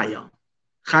finally Chaya.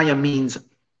 Chaya means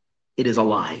it is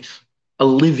alive, a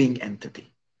living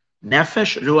entity.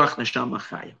 Nefesh, Ruach, Neshama,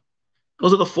 Chaya.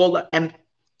 Those are the 4, and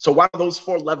so what are those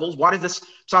 4 levels? Why does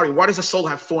the soul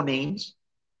have 4 names?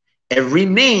 Every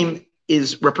name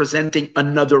is representing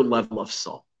another level of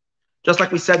soul. Just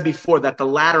like we said before, that the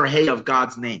latter Hey of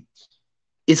God's name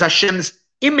is Hashem's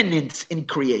immanence in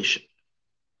creation.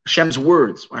 Hashem's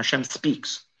words, when Hashem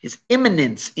speaks, his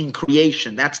immanence in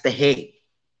creation, that's the Hey.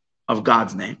 of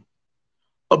God's name.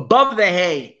 Above the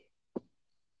Hey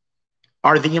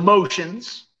are the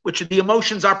emotions, which the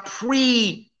emotions are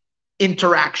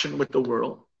pre-interaction with the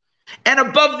world. And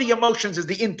above the emotions is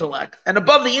the intellect. And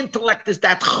above the intellect is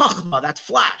that chachma, that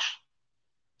flash.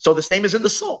 So the same is in the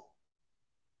soul.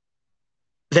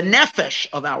 The nefesh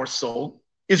of our soul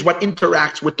is what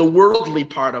interacts with the worldly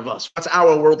part of us. What's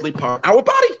our worldly part? Our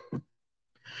body.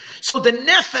 So the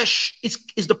nefesh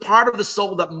is the part of the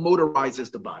soul that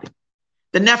motorizes the body.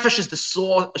 The nefesh is the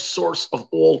source of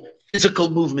all physical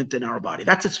movement in our body.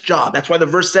 That's its job. That's why the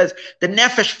verse says the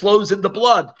nefesh flows in the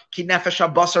blood. Ki nefesh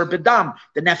habasar bedam.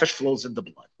 The nefesh flows in the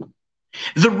blood.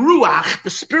 The ruach, the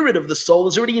spirit of the soul,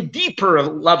 is already a deeper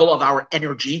level of our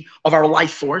energy, of our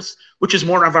life force, which is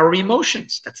more of our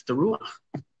emotions. That's the ruach.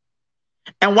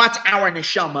 And what's our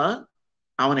neshama?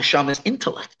 Our neshama is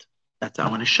intellect. That's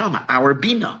our neshama, our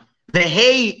bina, the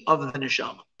hay of the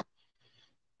neshama.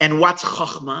 And what's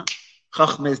chachma?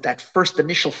 Chachma is that first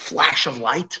initial flash of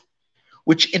light,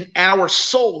 which in our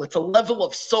soul, it's a level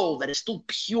of soul that is still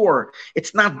pure.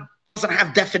 It's not, doesn't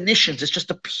have definitions. It's just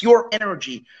a pure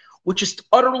energy, which is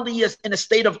utterly in a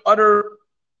state of utter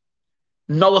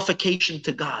nullification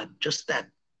to God. Just that.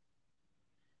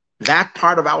 That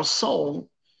part of our soul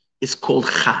is called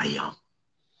chaya,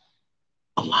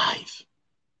 alive.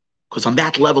 Because on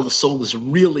that level, the soul is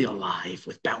really alive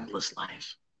with boundless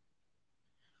life.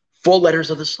 4 letters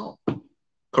of the soul,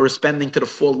 corresponding to the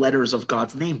 4 letters of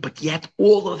God's name. But yet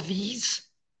all of these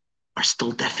are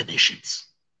still definitions.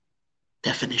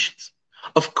 Definitions.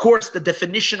 Of course, the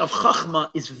definition of chachma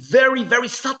is very, very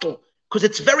subtle because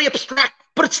it's very abstract,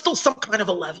 but it's still some kind of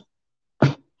a level.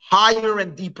 Higher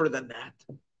and deeper than that.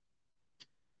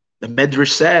 The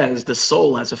Medrash says the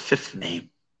soul has a 5th name.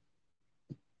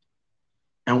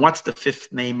 And what's the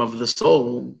 5th name of the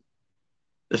soul?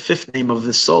 The 5th name of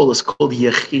the soul is called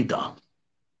Yechida.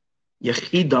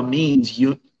 Yechida means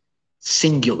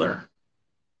singular.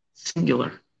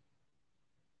 Singular.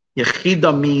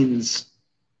 Yechida means,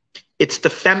 it's the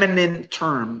feminine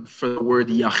term for the word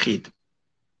Yachid.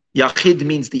 Yachid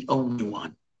means the only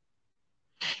one.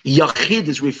 Yachid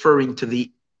is referring to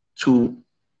the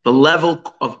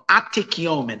level of Atik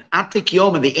Yomin. Atik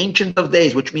Yomin, the Ancient of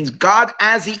Days, which means God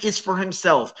as He is for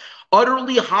Himself,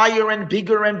 utterly higher and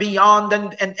bigger and beyond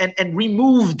and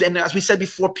removed, and as we said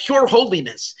before, pure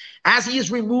holiness, as He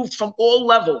is removed from all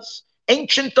levels,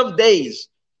 Ancient of Days.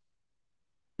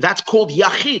 That's called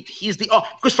Yachid. He's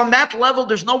because from that level,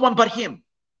 there's no one but Him.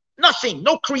 Nothing,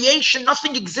 no creation,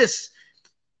 nothing exists.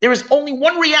 There is only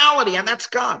one reality, and that's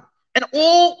God. And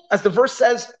all, as the verse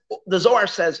says, the Zohar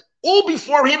says, all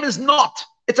before Him is not.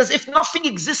 It's as if nothing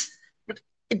exists.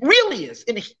 It really is.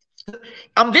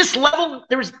 On this level,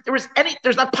 there's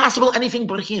not possible anything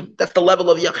but Him. That's the level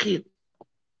of Yachid.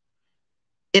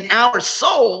 In our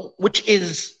soul, which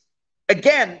is,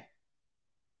 again,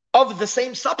 of the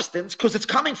same substance, because it's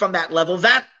coming from that level,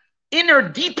 that inner,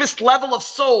 deepest level of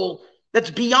soul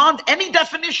that's beyond any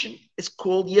definition is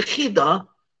called Yechida,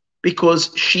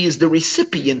 because she is the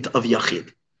recipient of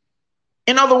Yachid.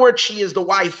 In other words, she is the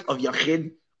wife of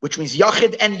Yachid, which means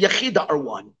Yachid and Yechida are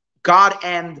one. God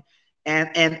and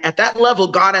at that level,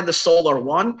 God and the soul are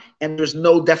one, and there's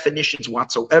no definitions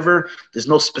whatsoever. There's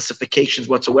no specifications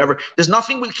whatsoever. There's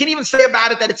nothing we can even say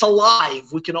about it that it's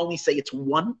alive. We can only say it's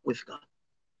one with God.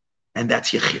 And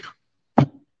that's Yechida.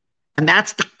 And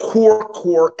that's the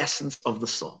core essence of the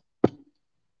soul,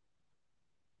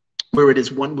 where it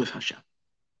is one with Hashem.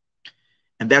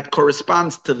 And that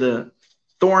corresponds to the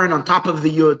thorn on top of the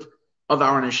yud of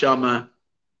our neshama.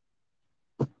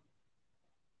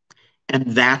 And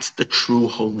that's the true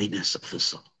holiness of the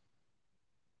soul.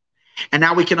 And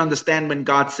now we can understand when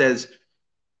God says,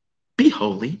 be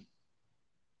holy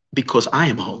because I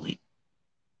am holy.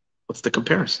 What's the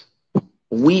comparison?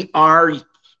 We are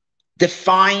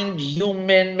defined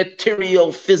human,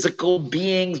 material, physical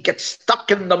beings, get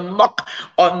stuck in the muck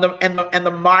and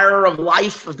the mire of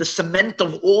life, of the cement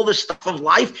of all the stuff of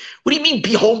life. What do you mean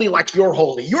be holy like you're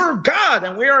holy? You're God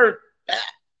and we're...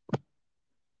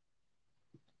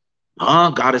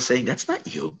 Oh, God is saying, that's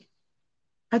not you.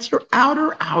 That's your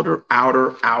outer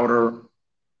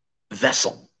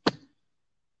vessel.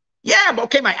 Yeah, but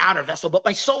okay, my outer vessel, but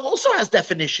my soul also has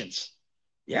definitions.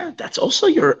 Yeah, that's also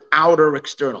your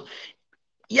external.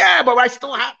 Yeah, but I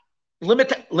still have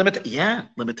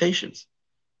limitations.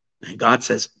 And God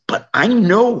says, but I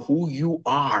know who you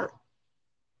are.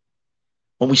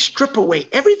 When we strip away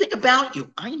everything about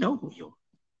you, I know who you are.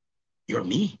 You're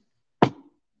me.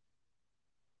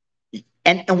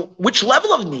 And which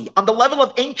level of me? On the level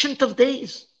of Ancient of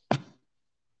Days.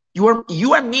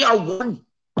 You and me are one.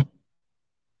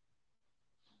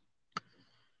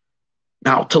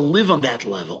 Now, to live on that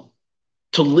level,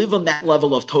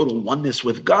 of total oneness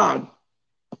with God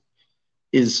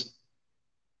is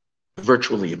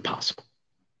virtually impossible.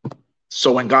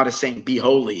 So when God is saying, be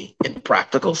holy in the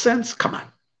practical sense, come on.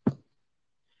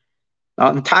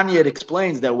 Now, in Tanya, it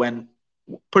explains that when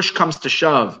push comes to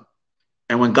shove,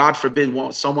 and when God forbid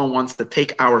someone wants to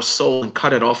take our soul and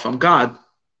cut it off from God,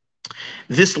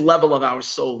 this level of our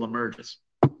soul emerges.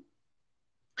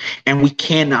 And we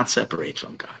cannot separate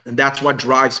from God. And that's what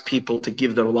drives people to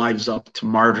give their lives up to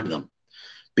martyrdom.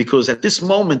 Because at this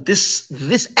moment, this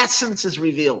essence is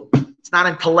revealed. It's not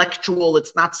intellectual.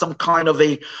 It's not some kind of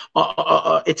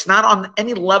it's not on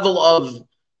any level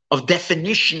of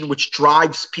definition which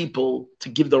drives people to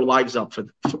give their lives up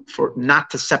for not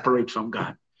to separate from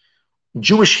God.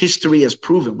 Jewish history has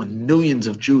proven when millions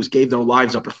of Jews gave their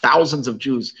lives up, or thousands of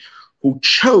Jews who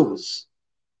chose.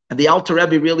 And the Alter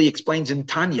Rebbe really explains in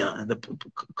Tanya, and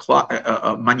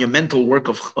the monumental work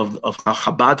of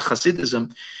Chabad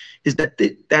Hasidism, is that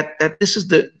this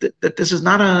is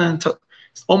not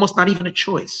it's almost not even a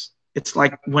choice. It's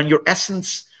like when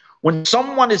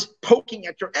someone is poking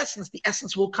at your essence, the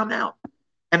essence will come out.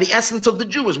 And the essence of the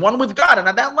Jew is one with God. And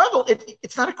at that level,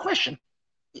 it's not a question.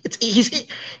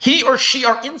 He or she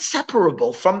are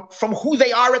inseparable from who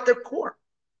they are at their core.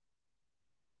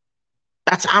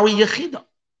 That's our Yechidah.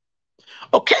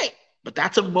 Okay, but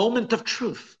that's a moment of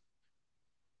truth.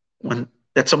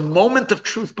 That's a moment of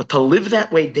truth. But to live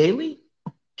that way daily,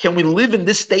 can we live in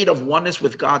this state of oneness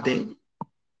with God daily?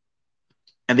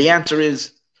 And the answer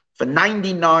is, for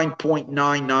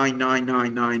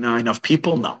 99.99999 of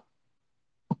people, no.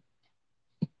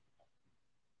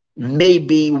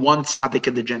 Maybe one tzaddik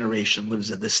in the generation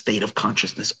lives in this state of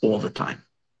consciousness all the time.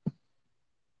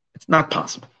 It's not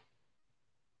possible.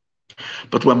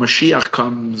 But when Moshiach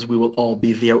comes, we will all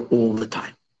be there all the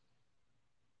time.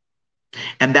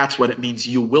 And that's what it means.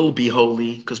 You will be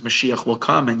holy, because Moshiach will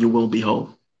come and you will be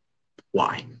holy.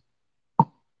 Why?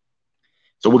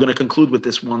 So we're going to conclude with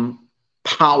this one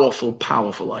powerful,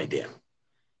 powerful idea.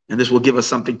 And this will give us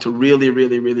something to really,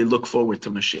 really, really look forward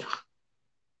to Moshiach,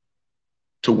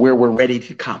 to where we're ready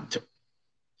to come to.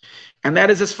 And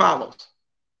that is as follows.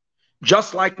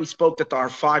 Just like we spoke that there are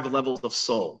 5 levels of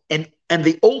soul, and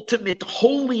the ultimate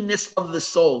holiness of the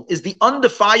soul is the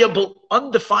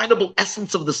undefinable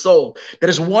essence of the soul that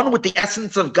is one with the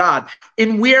essence of God,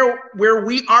 in where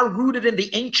we are rooted in the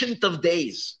Ancient of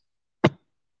Days.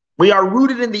 We are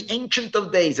rooted in the Ancient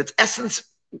of Days. Its essence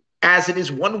as it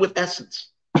is one with essence.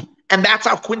 And that's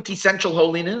our quintessential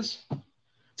holiness.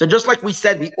 So just like we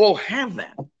said, we all have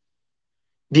that.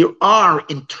 There are,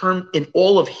 in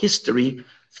all of history,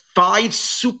 5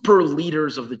 super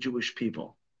leaders of the Jewish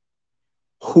people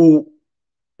who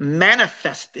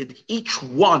manifested, each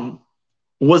one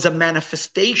was a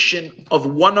manifestation of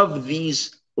one of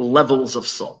these levels of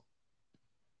soul.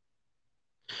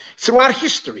 Throughout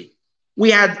history,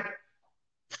 we had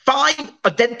 5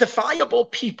 identifiable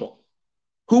people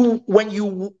who, when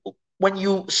you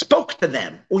spoke to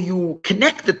them or you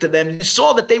connected to them, you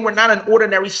saw that they were not an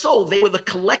ordinary soul. They were the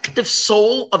collective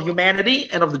soul of humanity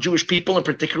and of the Jewish people in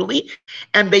particularly.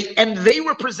 And they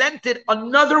represented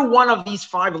another one of these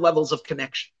 5 levels of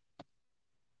connection.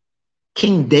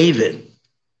 King David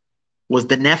was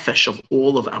the nefesh of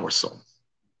all of our souls.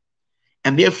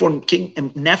 And therefore,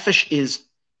 nefesh is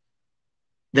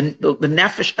the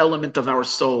nefesh element of our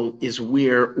soul is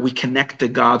where we connect to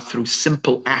God through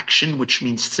simple action, which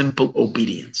means simple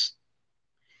obedience.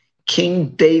 King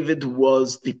David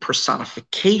was the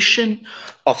personification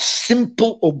of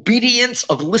simple obedience,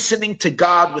 of listening to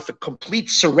God with a complete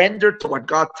surrender to what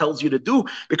God tells you to do,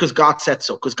 because God said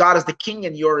so, because God is the king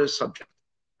and you're his subject.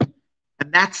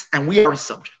 And we are his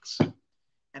subjects.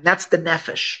 And that's the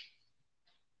nefesh.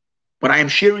 What I am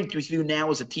sharing with you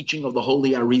now is a teaching of the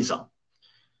Holy Arizal,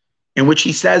 in which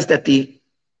he says that the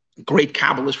great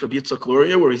Kabbalist Rabbi Yitzchak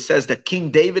Luria, where he says that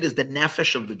King David is the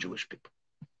nefesh of the Jewish people.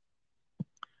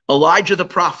 Elijah the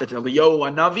prophet, Eliyahu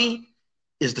Hanavi,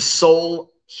 is the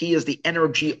soul. He is the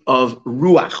energy of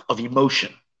ruach, of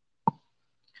emotion.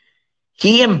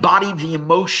 He embodied the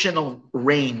emotional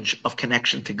range of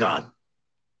connection to God.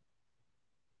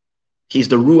 He's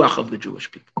the ruach of the Jewish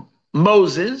people.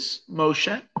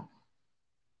 Moshe,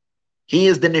 he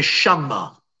is the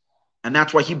neshama. And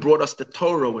that's why he brought us the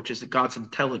Torah, which is God's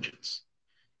intelligence.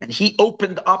 And he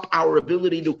opened up our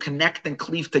ability to connect and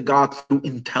cleave to God through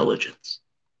intelligence,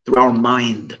 through our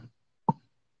mind.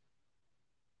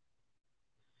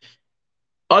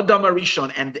 Adam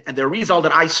Arishon, and the result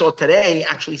that I saw today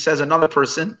actually says another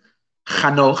person,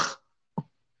 Chanoch.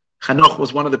 Chanoch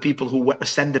was one of the people who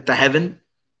ascended to heaven.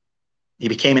 He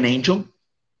became an angel.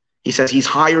 He says he's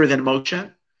higher than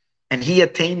Moshe, and he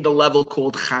attained the level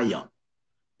called Chaya.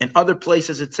 In other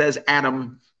places it says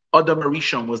Adam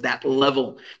Arishon was that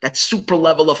level, that super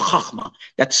level of Chachma,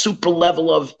 that super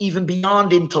level of even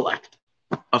beyond intellect,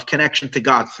 of connection to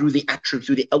God through the attribute,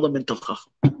 through the element of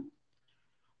Chachma.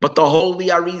 But the Holy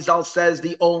Arizal says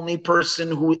the only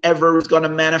person who ever is going to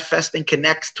manifest and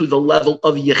connects to the level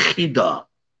of Yechida,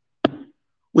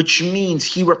 which means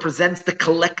he represents the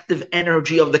collective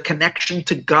energy of the connection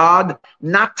to God,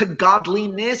 not to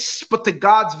godliness, but to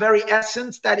God's very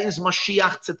essence, that is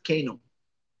Moshiach Tzidkenu.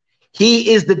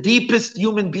 He is the deepest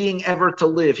human being ever to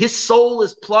live. His soul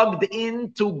is plugged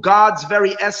into God's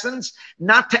very essence,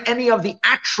 not to any of the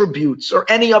attributes or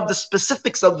any of the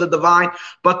specifics of the divine,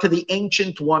 but to the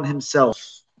Ancient One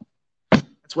himself.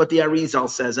 That's what the Arizal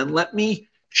says. And let me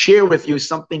share with you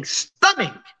something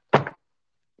stunning.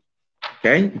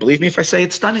 Okay, believe me if I say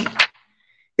it's stunning.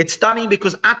 It's stunning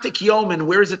because Atik Yomin,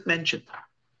 where is it mentioned?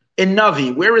 In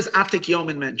Navi, where is Atik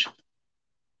Yomin mentioned?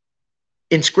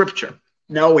 In Scripture.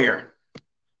 Nowhere.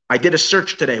 I did a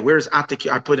search today. Where's Atik?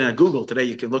 I put in a Google today.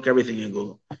 You can look everything in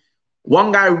Google.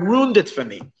 One guy ruined it for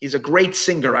me. He's a great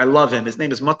singer. I love him. His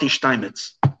name is Mati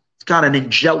Steinmetz. He's got an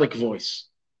angelic voice.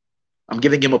 I'm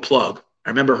giving him a plug. I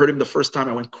remember I heard him the first time.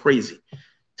 I went crazy.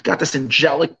 He's got this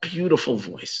angelic, beautiful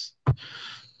voice.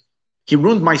 He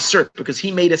ruined my search because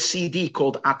he made a CD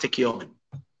called Atik Yomin.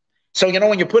 So, you know,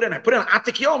 when I put in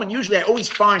Atik Yomin, usually I always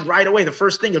find right away the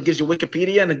first thing, it gives you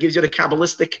Wikipedia and it gives you the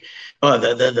Kabbalistic,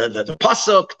 the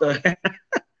Pasuk,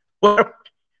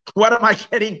 what am I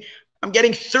getting? I'm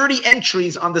getting 30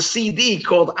 entries on the CD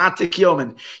called Atik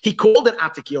Yomin. He called it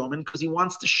Atik Yomin because he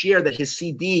wants to share that his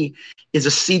CD is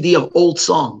a CD of old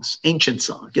songs, ancient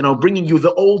songs, you know, bringing you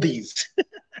the oldies.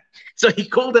 So he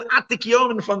called it Atik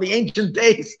Yomin from the ancient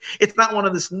days. It's not one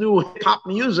of this new hip-hop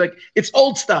music. It's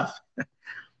old stuff.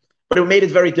 But it made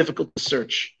it very difficult to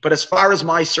search. But as far as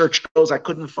my search goes, I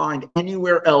couldn't find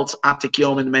anywhere else Atik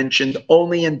Yomin mentioned,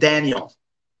 only in Daniel.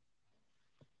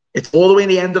 It's all the way in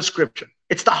the end of Scripture.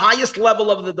 It's the highest level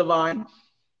of the divine.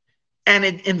 And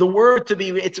in the word to be,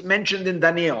 it's mentioned in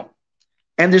Daniel.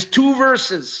 And there's two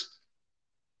verses.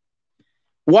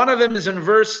 One of them is in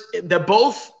they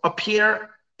both appear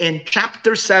in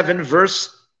chapter 7,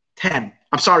 verse 10.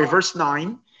 I'm sorry, verse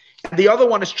 9. And the other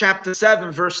one is chapter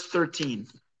 7, verse 13.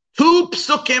 Two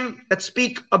psukim that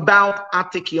speak about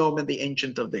Atik Yomin, the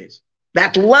Ancient of Days.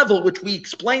 That level, which we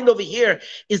explained over here,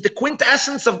 is the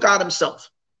quintessence of God himself,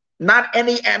 not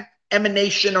any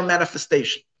emanation or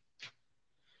manifestation.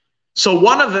 So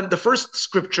one of them, the first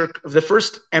scripture, the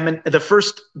first entry of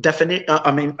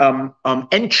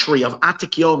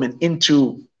Atik Yomin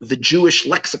into the Jewish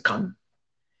lexicon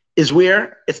is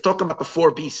where it's talking about the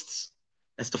four beasts.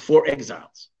 That's the four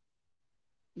exiles.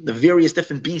 The various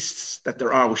different beasts that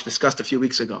there are, which discussed a few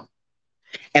weeks ago.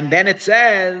 And then it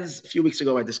says, a few weeks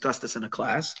ago I discussed this in a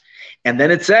class, and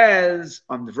then it says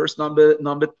on the verse number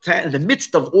 10, in the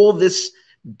midst of all this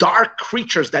dark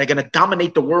creatures that are going to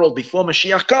dominate the world before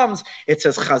Mashiach comes, it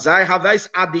says, Chazai havais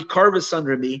adi karvus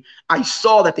under me. I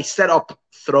saw that they set up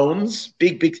thrones,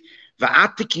 big,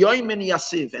 va'atik yoimin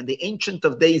yasiv, and the Ancient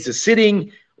of Days is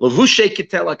sitting.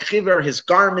 His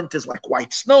garment is like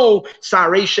white snow.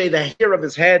 Sareshe, the hair of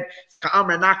his head,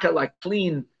 like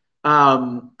clean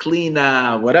wool.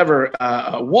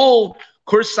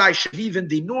 Kursai Shavivin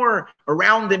Dinur,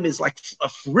 around him is like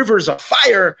rivers of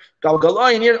fire.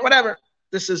 Galgaloy, whatever.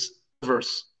 This is the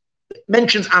verse. It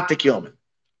mentions Atik Yomin.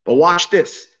 But watch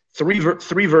this.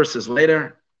 Three verses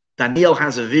later, Daniel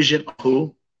has a vision of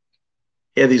who?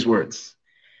 Hear these words.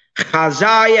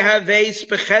 I had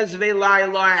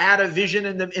a vision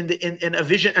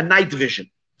a night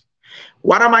vision.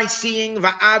 What am I seeing?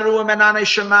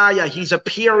 He's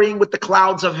appearing with the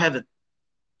clouds of heaven.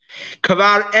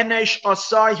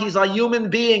 He's a human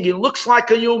being. He looks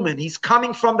like a human. He's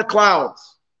coming from the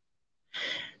clouds.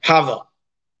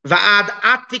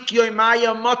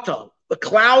 The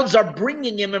clouds are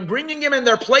bringing him, and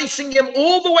they're placing him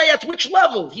all the way at which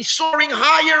level? He's soaring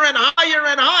higher and higher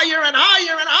and higher and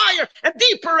higher and higher and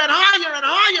deeper and higher and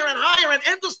higher and higher and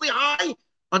endlessly high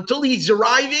until he's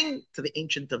arriving to the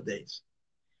Ancient of Days.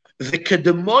 The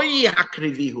Kedoshim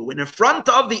hakrivihu, and in front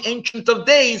of the Ancient of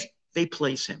Days, they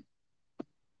place him.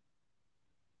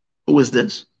 Who is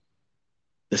this?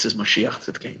 This is Moshiach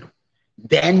Tzidkenu.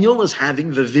 Daniel is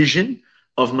having the vision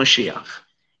of Moshiach.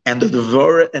 And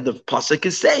the Pasuk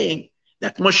is saying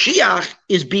that Moshiach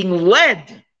is being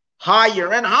led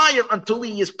higher and higher until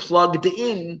he is plugged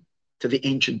in to the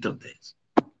Ancient of Days.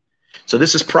 So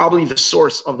this is probably the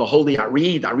source of the Holy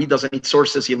Ari. The Ari doesn't need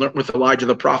sources. He learned with Elijah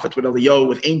the prophet, with Eliyahu,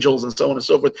 with angels, and so on and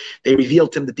so forth. They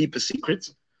revealed to him the deepest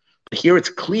secrets. Here it's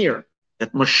clear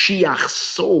that Moshiach's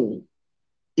soul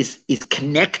is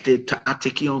connected to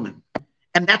Atik Yomin.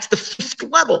 And that's the fifth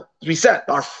level. As we said,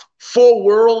 our four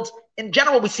worlds. In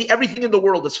general, we see everything in the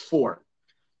world as four.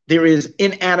 There is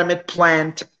inanimate,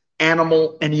 plant,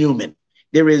 animal, and human.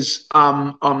 There is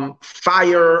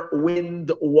fire,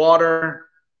 wind, water,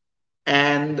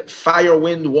 and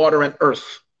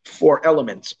earth. Four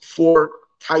elements, four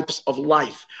types of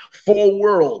life, four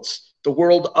worlds. The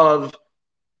world of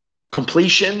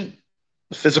completion,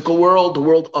 the physical world, the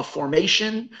world of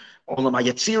formation, Olam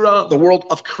HaYetzirah, the world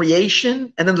of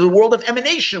creation, and then the world of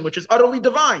emanation, which is utterly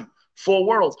divine. Four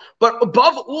worlds. But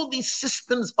above all these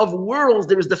systems of worlds,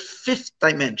 there is the fifth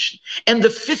dimension. And the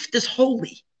fifth is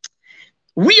holy.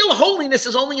 Real holiness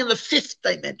is only in the fifth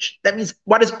dimension. That means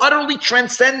what is utterly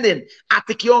transcendent,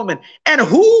 Atik Yomin. And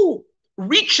who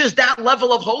reaches that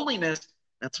level of holiness?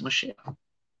 That's Mashiach.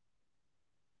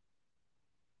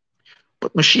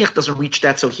 But Mashiach doesn't reach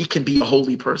that so he can be a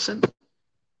holy person.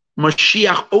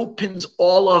 Mashiach opens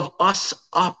all of us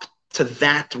up to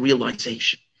that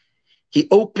realization. He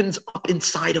opens up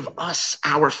inside of us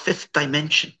our fifth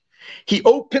dimension. He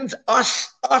opens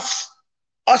us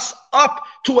up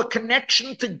to a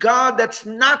connection to God that's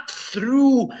not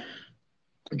through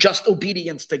just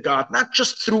obedience to God, not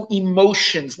just through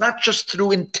emotions, not just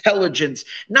through intelligence,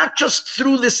 not just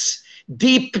through this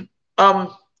deep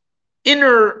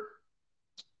inner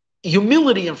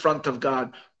humility in front of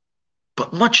God,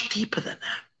 but much deeper than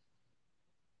that.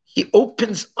 He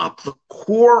opens up the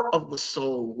core of the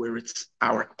soul where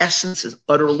our essence is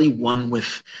utterly one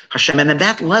with Hashem. And at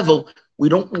that level, we're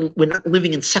not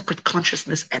living in separate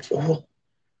consciousness at all.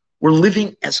 We're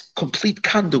living as complete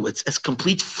conduits, as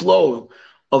complete flow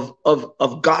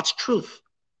of God's truth.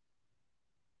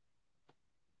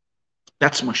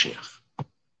 That's Moshiach.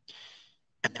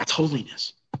 And that's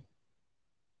holiness.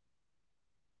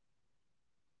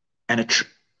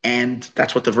 And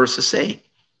that's what the verse is saying.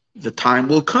 The time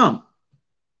will come.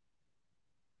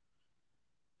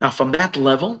 Now, from that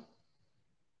level,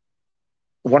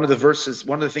 one of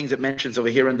the things it mentions over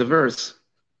here in the verse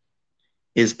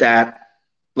is that,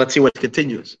 let's see what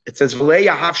continues. It says, V'lei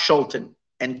yahav sholten,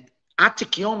 and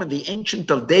Atik Yom, the Ancient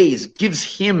of Days, gives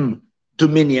him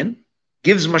dominion,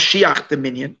 gives Mashiach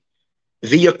dominion,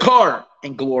 v'yakar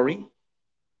and glory,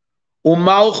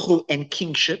 umalchu and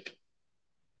kingship,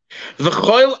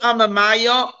 v'choil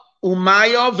amamaya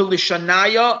umaya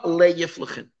v'lishanaya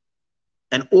leyiflechin,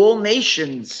 and all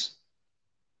nations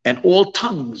and all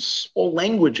tongues, all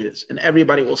languages, and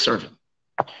everybody will serve him,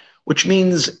 which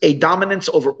means a dominance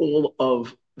over all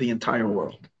of the entire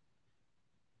world.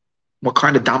 What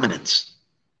kind of dominance?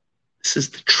 This is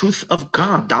the truth of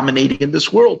God dominating in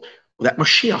this world that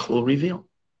Moshiach will reveal.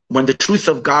 When the truth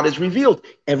of God is revealed,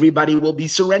 everybody will be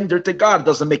surrendered to God. It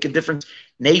doesn't make a difference.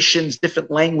 Nations,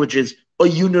 different languages, a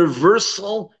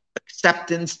universal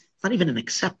acceptance. It's not even an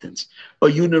acceptance. A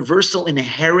universal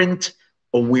inherent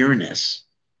awareness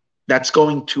that's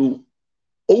going to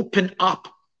open up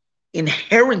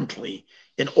inherently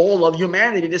in all of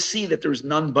humanity to see that there is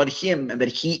none but him and that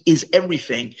he is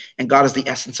everything and God is the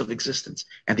essence of existence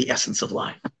and the essence of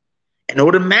life. And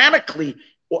automatically,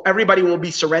 everybody will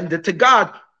be surrendered to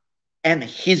God and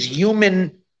his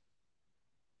human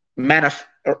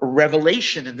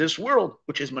revelation in this world,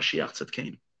 which is Mashiach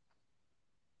Tzidkenu.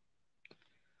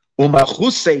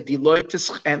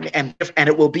 And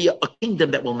it will be a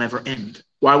kingdom that will never end.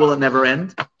 Why will it never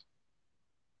end?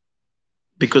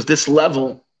 Because this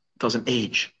level doesn't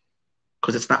age,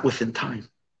 because it's not within time.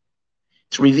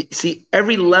 See,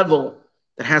 every level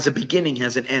that has a beginning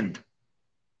has an end.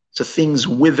 So things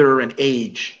wither and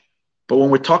age. But when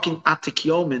we're talking Atik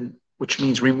Yomin, which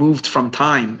means removed from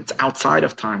time, it's outside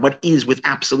of time, what is with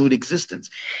absolute existence.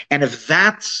 And if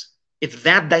that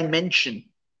dimension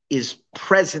is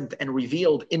present and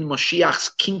revealed in Mashiach's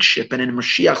kingship and in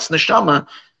Mashiach's neshama,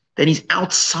 then he's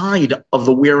outside of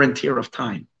the wear and tear of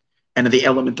time and of the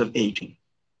element of aging.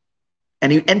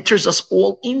 And he enters us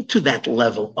all into that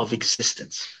level of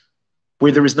existence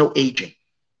where there is no aging,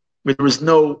 where there is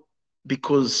no,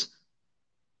 because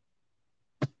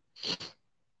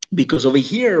over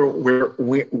here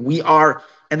we are,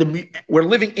 and we're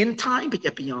living in time, but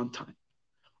yet beyond time.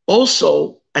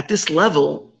 Also, at this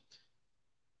level,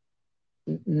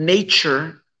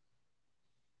 nature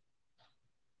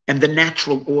and the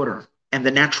natural order and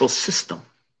the natural system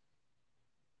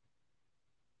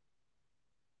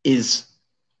is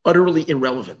utterly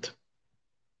irrelevant.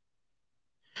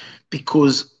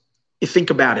 Because if you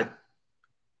think about it,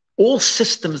 all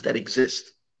systems that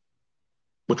exist,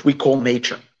 which we call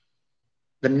nature,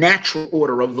 the natural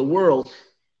order of the world,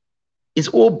 is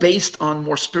all based on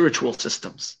more spiritual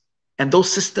systems. And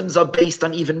those systems are based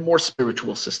on even more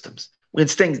spiritual systems. When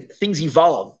things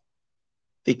evolve,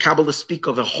 the Kabbalists speak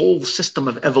of a whole system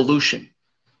of evolution,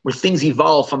 where things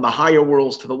evolve from the higher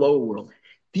worlds to the lower world.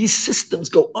 These systems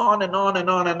go on and on and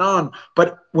on and on.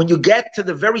 But when you get to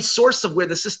the very source of where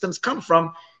the systems come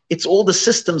from, it's all the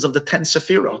systems of the 10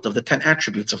 Sephirot, of the 10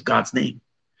 attributes of God's name.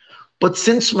 But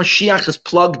since Moshiach is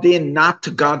plugged in not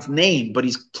to God's name, but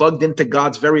he's plugged into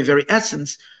God's very, very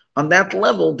essence, on that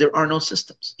level, there are no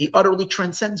systems. He utterly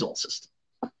transcends all systems.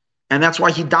 And that's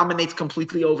why he dominates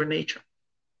completely over nature.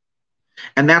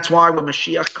 And that's why when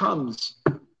Mashiach comes,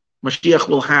 Mashiach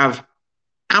will have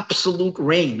absolute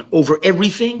reign over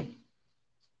everything.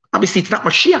 Obviously, it's not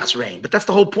Mashiach's reign, but that's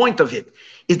the whole point of it,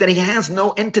 is that he has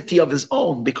no entity of his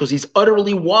own because he's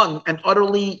utterly one, and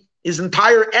utterly his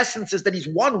entire essence is that he's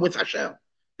one with Hashem.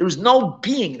 There is no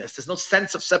beingness. There's no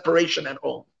sense of separation at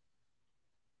all.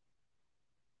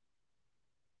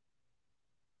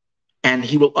 And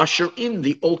he will usher in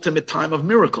the ultimate time of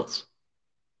miracles.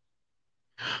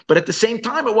 But at the same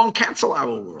time, it won't cancel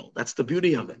our world. That's the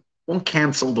beauty of it. It won't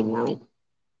cancel the world.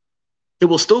 It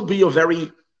will still be a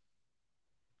very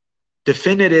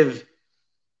definitive,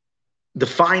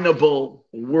 definable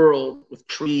world with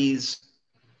trees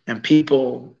and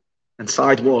people and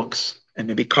sidewalks and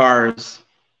maybe cars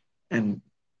and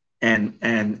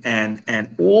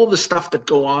all the stuff that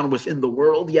go on within the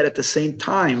world. Yet at the same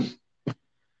time,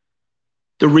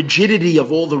 the rigidity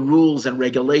of all the rules and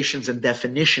regulations and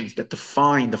definitions that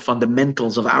define the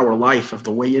fundamentals of our life, of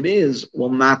the way it is, will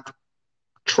not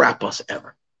trap us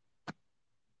ever.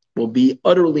 We'll be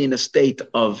utterly in a state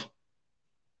of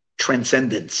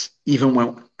transcendence, even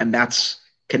when, and that's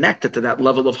connected to that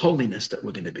level of holiness that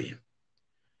we're going to be in.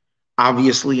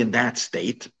 Obviously, in that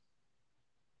state,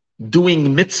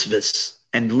 doing mitzvahs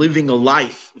and living a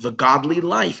life, the godly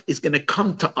life, is going to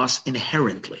come to us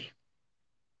inherently.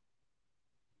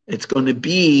 It's going to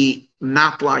be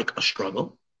not like a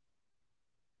struggle.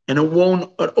 And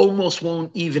it almost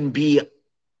won't even be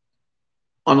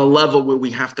on a level where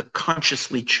we have to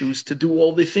consciously choose to do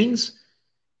all the things.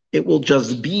 It will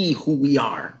just be who we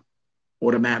are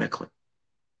automatically.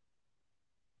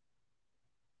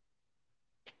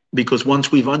 Because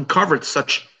once we've identified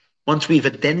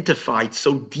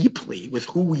so deeply with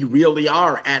who we really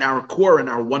are at our core and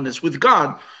our oneness with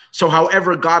God, so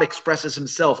however God expresses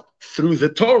himself through the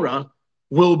Torah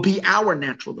will be our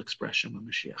natural expression when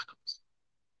Mashiach comes.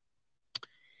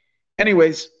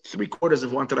 Anyways, 3/4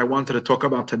 of what I wanted to talk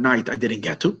about tonight, I didn't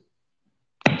get to.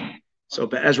 So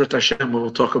Be'ezrat Hashem,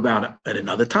 we'll talk about it at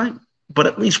another time. But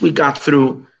at least we got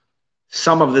through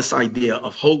some of this idea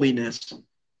of holiness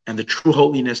and the true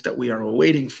holiness that we are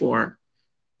waiting for.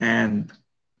 And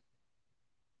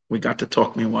we got to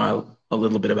talk, meanwhile, a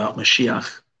little bit about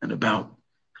Mashiach and about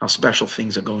how special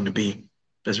things are going to be,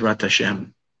 Be'ezrat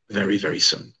Hashem, very, very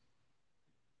soon.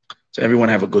 So everyone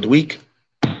have a good week,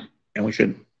 and we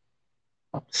should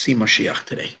see Moshiach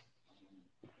today.